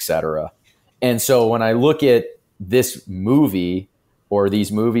limitations, etc. And so when I look at this movie or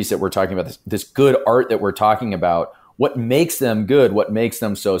these movies that we're talking about, this good art that we're talking about, what makes them good, what makes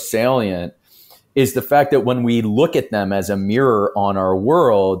them so salient is the fact that when we look at them as a mirror on our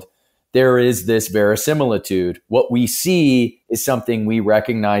world, there is this verisimilitude. What we see is something we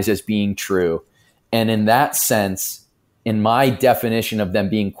recognize as being true. And in that sense, in my definition of them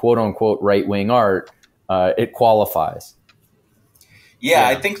being quote unquote right-wing art, it qualifies. Yeah,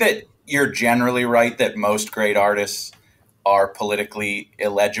 I think that you're generally right that most great artists are politically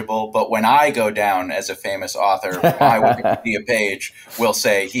illegible. But when I go down as a famous author, my Wikipedia page will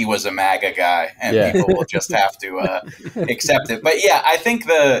say he was a MAGA guy, and people will just have to accept it. But yeah, I think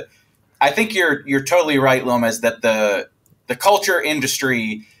you're totally right, Lomas, that the culture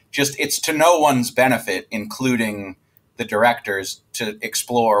industry it's to no one's benefit, including the directors, to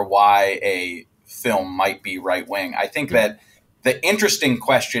explore why a film might be right wing. I think that the interesting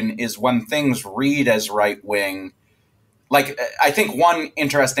question is when things read as right wing. Like, I think one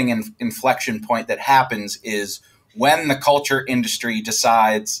interesting inflection point that happens is when the culture industry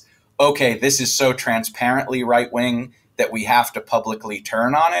decides, okay, this is so transparently right-wing that we have to publicly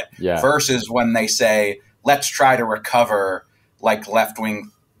turn on it, versus when they say, let's try to recover like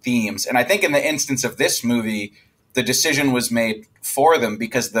left-wing themes. And I think in the instance of this movie, the decision was made for them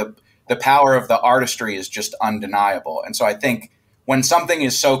because the power of the artistry is just undeniable. And so I think when something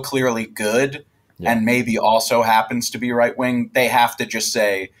is so clearly good and maybe also happens to be right wing, they have to just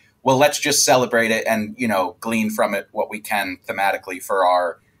say, well, let's just celebrate it and, you know, glean from it what we can thematically for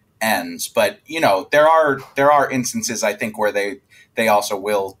our ends. But, you know, there are instances, I think, where they also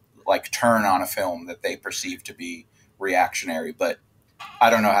will like turn on a film that they perceive to be reactionary. But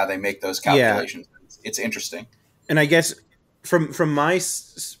I don't know how they make those calculations. Yeah. It's interesting. And I guess from my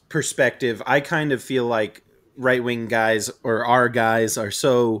perspective, I kind of feel like right-wing guys or our guys are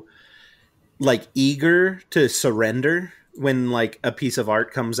so like eager to surrender when like a piece of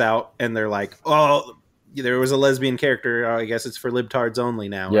art comes out and they're like, oh, there was a lesbian character. I guess it's for libtards only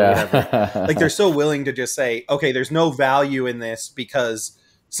now. Or whatever. Like they're so willing to just say, okay, there's no value in this because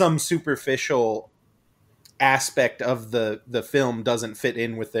some superficial aspect of the film doesn't fit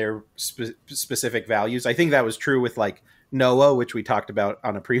in with their specific values. I think that was true with like Noah, which we talked about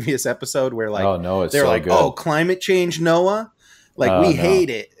on a previous episode, where like they're so like, good. Oh, climate change, Noah. Like we hate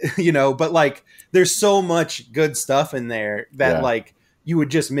it, you know, but like there's so much good stuff in there that like you would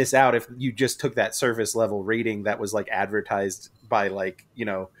just miss out if you just took that surface level reading that was like advertised by like, you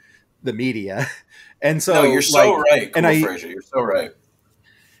know, the media. And so no, you're so right. Cool, and Frasier, you're so right.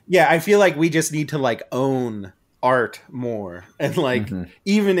 Yeah, I feel like we just need to like own art more, and like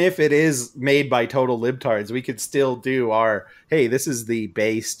even if it is made by total libtards, we could still do our, hey, this is the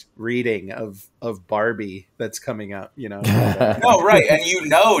based reading of Barbie that's coming out, you know. No, right. And you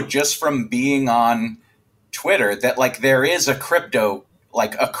know, just from being on Twitter, that like there is a crypto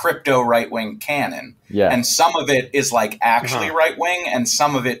right-wing canon. Yeah. And some of it is like actually right-wing, and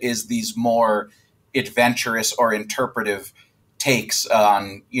some of it is these more adventurous or interpretive takes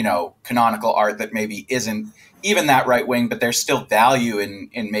on, you know, canonical art that maybe isn't even that right-wing, but there's still value in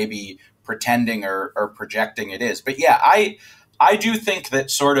maybe pretending or projecting it is. But yeah, I do think that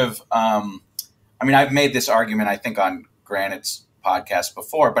sort of, I mean, I've made this argument, I think, on Granite's podcast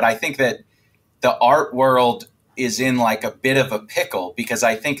before, but I think that the art world is in like a bit of a pickle, because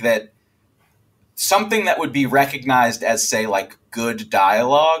I think that something that would be recognized as, say, like good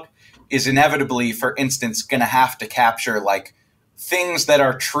dialogue is inevitably, for instance, going to have to capture like things that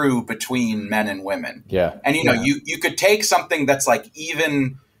are true between men and women. Yeah. And, you know, you could take something that's like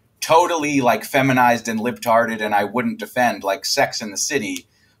even totally like feminized and libtarded, and I wouldn't defend, like Sex and the City,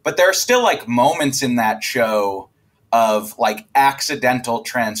 but there are still like moments in that show of like accidental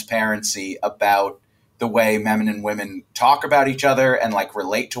transparency about the way men and women talk about each other and like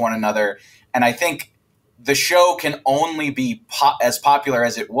relate to one another. And I think the show can only be as popular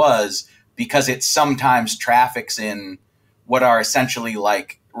as it was because it sometimes traffics in what are essentially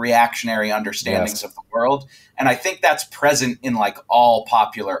like reactionary understandings of the world. And I think that's present in like all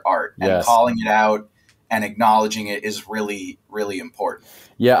popular art, and calling it out and acknowledging it is really, really important.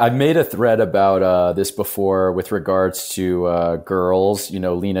 Yeah, I've made a thread about this before with regards to Girls, you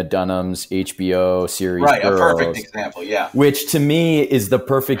know, Lena Dunham's HBO series. Right, Girls, a perfect example, yeah. Which to me is the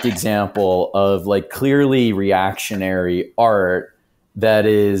perfect example of like clearly reactionary art that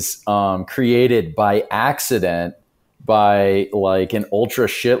is created by accident by like an ultra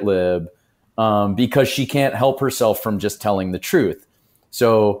shitlib because she can't help herself from just telling the truth.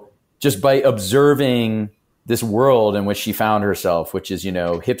 So just by observing this world in which she found herself, which is, you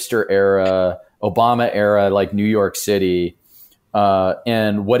know, hipster era, Obama era, like New York City,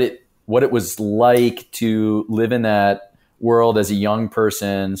 and what it was like to live in that world as a young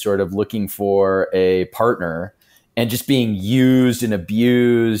person, sort of looking for a partner and just being used and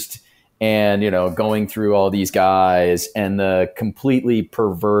abused, and, you know, going through all these guys and the completely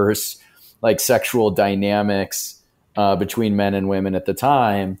perverse like sexual dynamics between men and women at the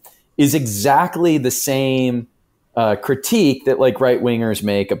time, is exactly the same critique that like right wingers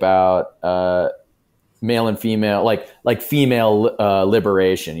make about male and female, like female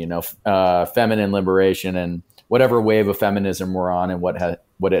liberation, you know, feminine liberation, and whatever wave of feminism we're on, and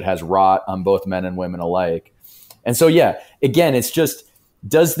what it has wrought on both men and women alike. And so, yeah, again, it's just,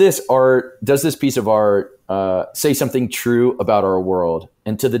 does this piece of art say something true about our world?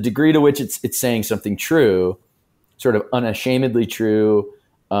 And to the degree to which it's saying something true, sort of unashamedly true,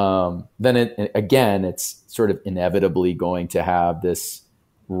 then it's sort of inevitably going to have this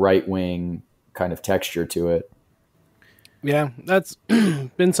right-wing kind of texture to it. Yeah, that's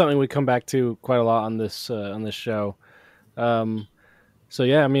been something we come back to quite a lot on this show. So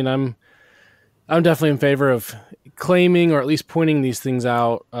yeah, I mean, I'm definitely in favor of claiming, or at least pointing these things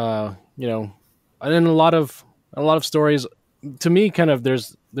out. You know, and in a lot of stories, to me, kind of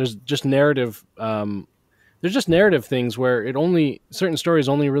there's just narrative. There's just narrative things where certain stories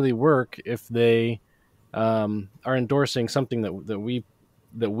only really work if they are endorsing something that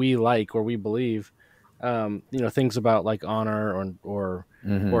we like or we believe. You know, things about like honor or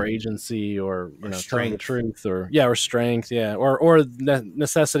agency, or you know, telling the truth, or strength, or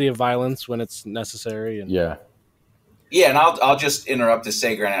necessity of violence when it's necessary. And and I'll just interrupt to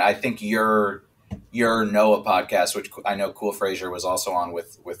say, Granite, I think your Noah podcast, which I know Cool Frasier was also on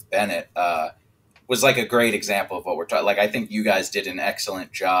with Bennett, was like a great example of what we're talking. Like, I think you guys did an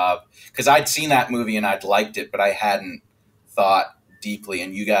excellent job, because I'd seen that movie and I'd liked it, but I hadn't thought deeply.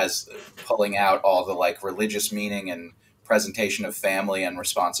 And you guys pulling out all the like religious meaning and presentation of family and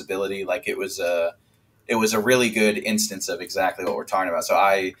responsibility, like it was a really good instance of exactly what we're talking about. So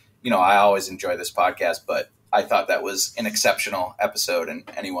I always enjoy this podcast, but I thought that was an exceptional episode, and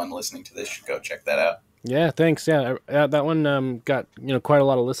anyone listening to this should go check that out. Yeah, thanks. Yeah, that one got, you know, quite a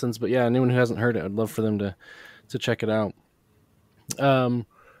lot of listens. But yeah, anyone who hasn't heard it, I'd love for them to check it out.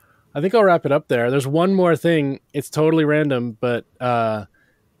 I think I'll wrap it up there. There's one more thing. It's totally random, but I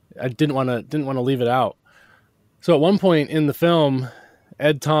didn't want to leave it out. So at one point in the film,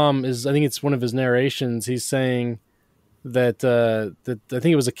 Ed Tom I think it's one of his narrations, he's saying, that I think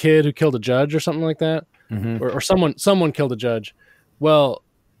it was a kid who killed a judge or something like that, or someone killed a judge. Well,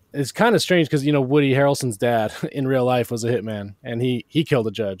 it's kind of strange because Woody Harrelson's dad in real life was a hitman, and he killed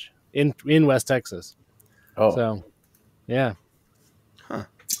a judge in West Texas. Oh, so yeah.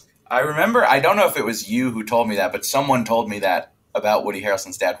 I remember. I don't know if it was you who told me that, but someone told me that about Woody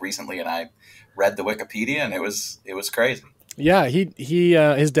Harrelson's dad recently, and I read the Wikipedia, and it was crazy. Yeah,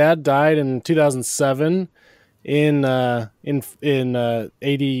 his dad died in 2007 in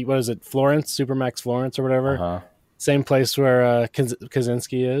 80, what is it, Florence, Supermax Florence or whatever. Same place where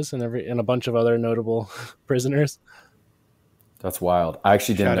Kaczynski is, and a bunch of other notable prisoners. That's wild. I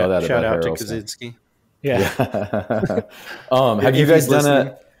actually didn't know that about Harrelson. Shout out to Kaczynski. Yeah.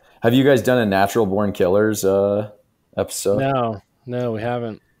 Have you guys done a Natural Born Killers episode? No, we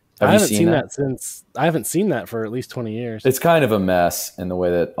haven't. I haven't seen that for at least 20 years. It's kind of a mess in the way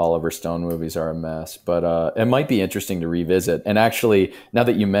that Oliver Stone movies are a mess, but it might be interesting to revisit. And actually, now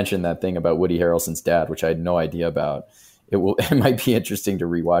that you mentioned that thing about Woody Harrelson's dad, which I had no idea about, it might be interesting to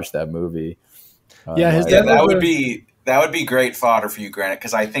rewatch that movie. That would be great fodder for you, Granite,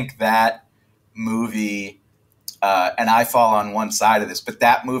 because I think that movie, and I fall on one side of this, but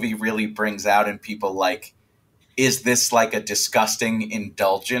that movie really brings out in people like, is this like a disgusting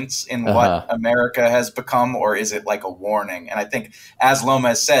indulgence in what America has become, or is it like a warning? And I think, as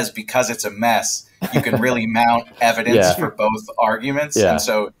L0m3z says, because it's a mess, you can really mount evidence for both arguments. Yeah. And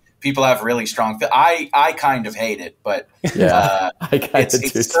so people have really strong I kind of hate it, but it's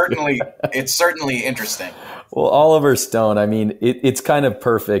certainly interesting. Well, Oliver Stone, I mean, it's kind of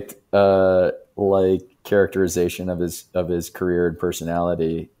perfect like characterization of his career and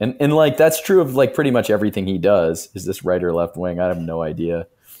personality, and like that's true of like pretty much everything he does. Is this right or left wing? I have no idea.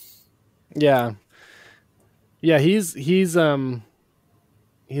 Yeah he's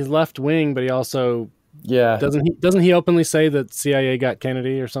left wing, but he also doesn't he openly say that CIA got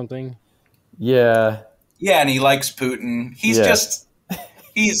Kennedy or something? And he likes Putin. He's just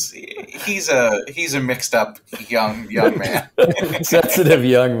he's a mixed up young man. Sensitive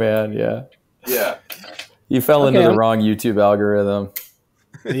young man. Yeah He fell into the wrong YouTube algorithm.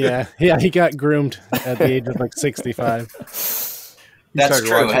 Yeah, he got groomed at the age of like 65. That's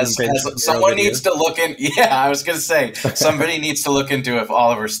true. Someone needs to look in. Yeah, I was going to say, somebody needs to look into if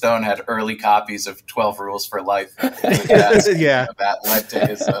Oliver Stone had early copies of 12 Rules for Life. That led to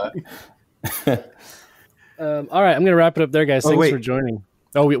his... all right, I'm going to wrap it up there, guys. Thanks for joining.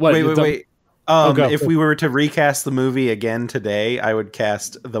 Wait. If we were to recast the movie again today, I would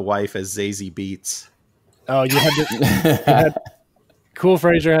cast the wife as Zazie Beetz. Oh, you had Cool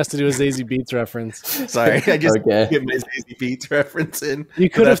Frasier has to do a Zazie Beetz reference. Sorry, I just get my Zazie Beetz reference in. You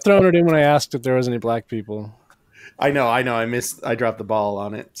could have thrown it in when I asked if there was any black people. I know. I dropped the ball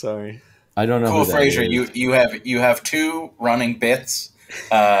on it. Sorry. I don't know. Cool Frasier, you have two running bits,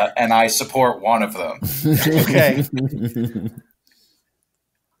 and I support one of them. Okay.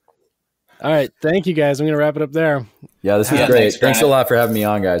 All right. Thank you, guys. I'm going to wrap it up there. Yeah, this was great. Thanks a lot for having me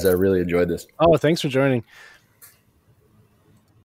on, guys. I really enjoyed this. Oh, thanks for joining.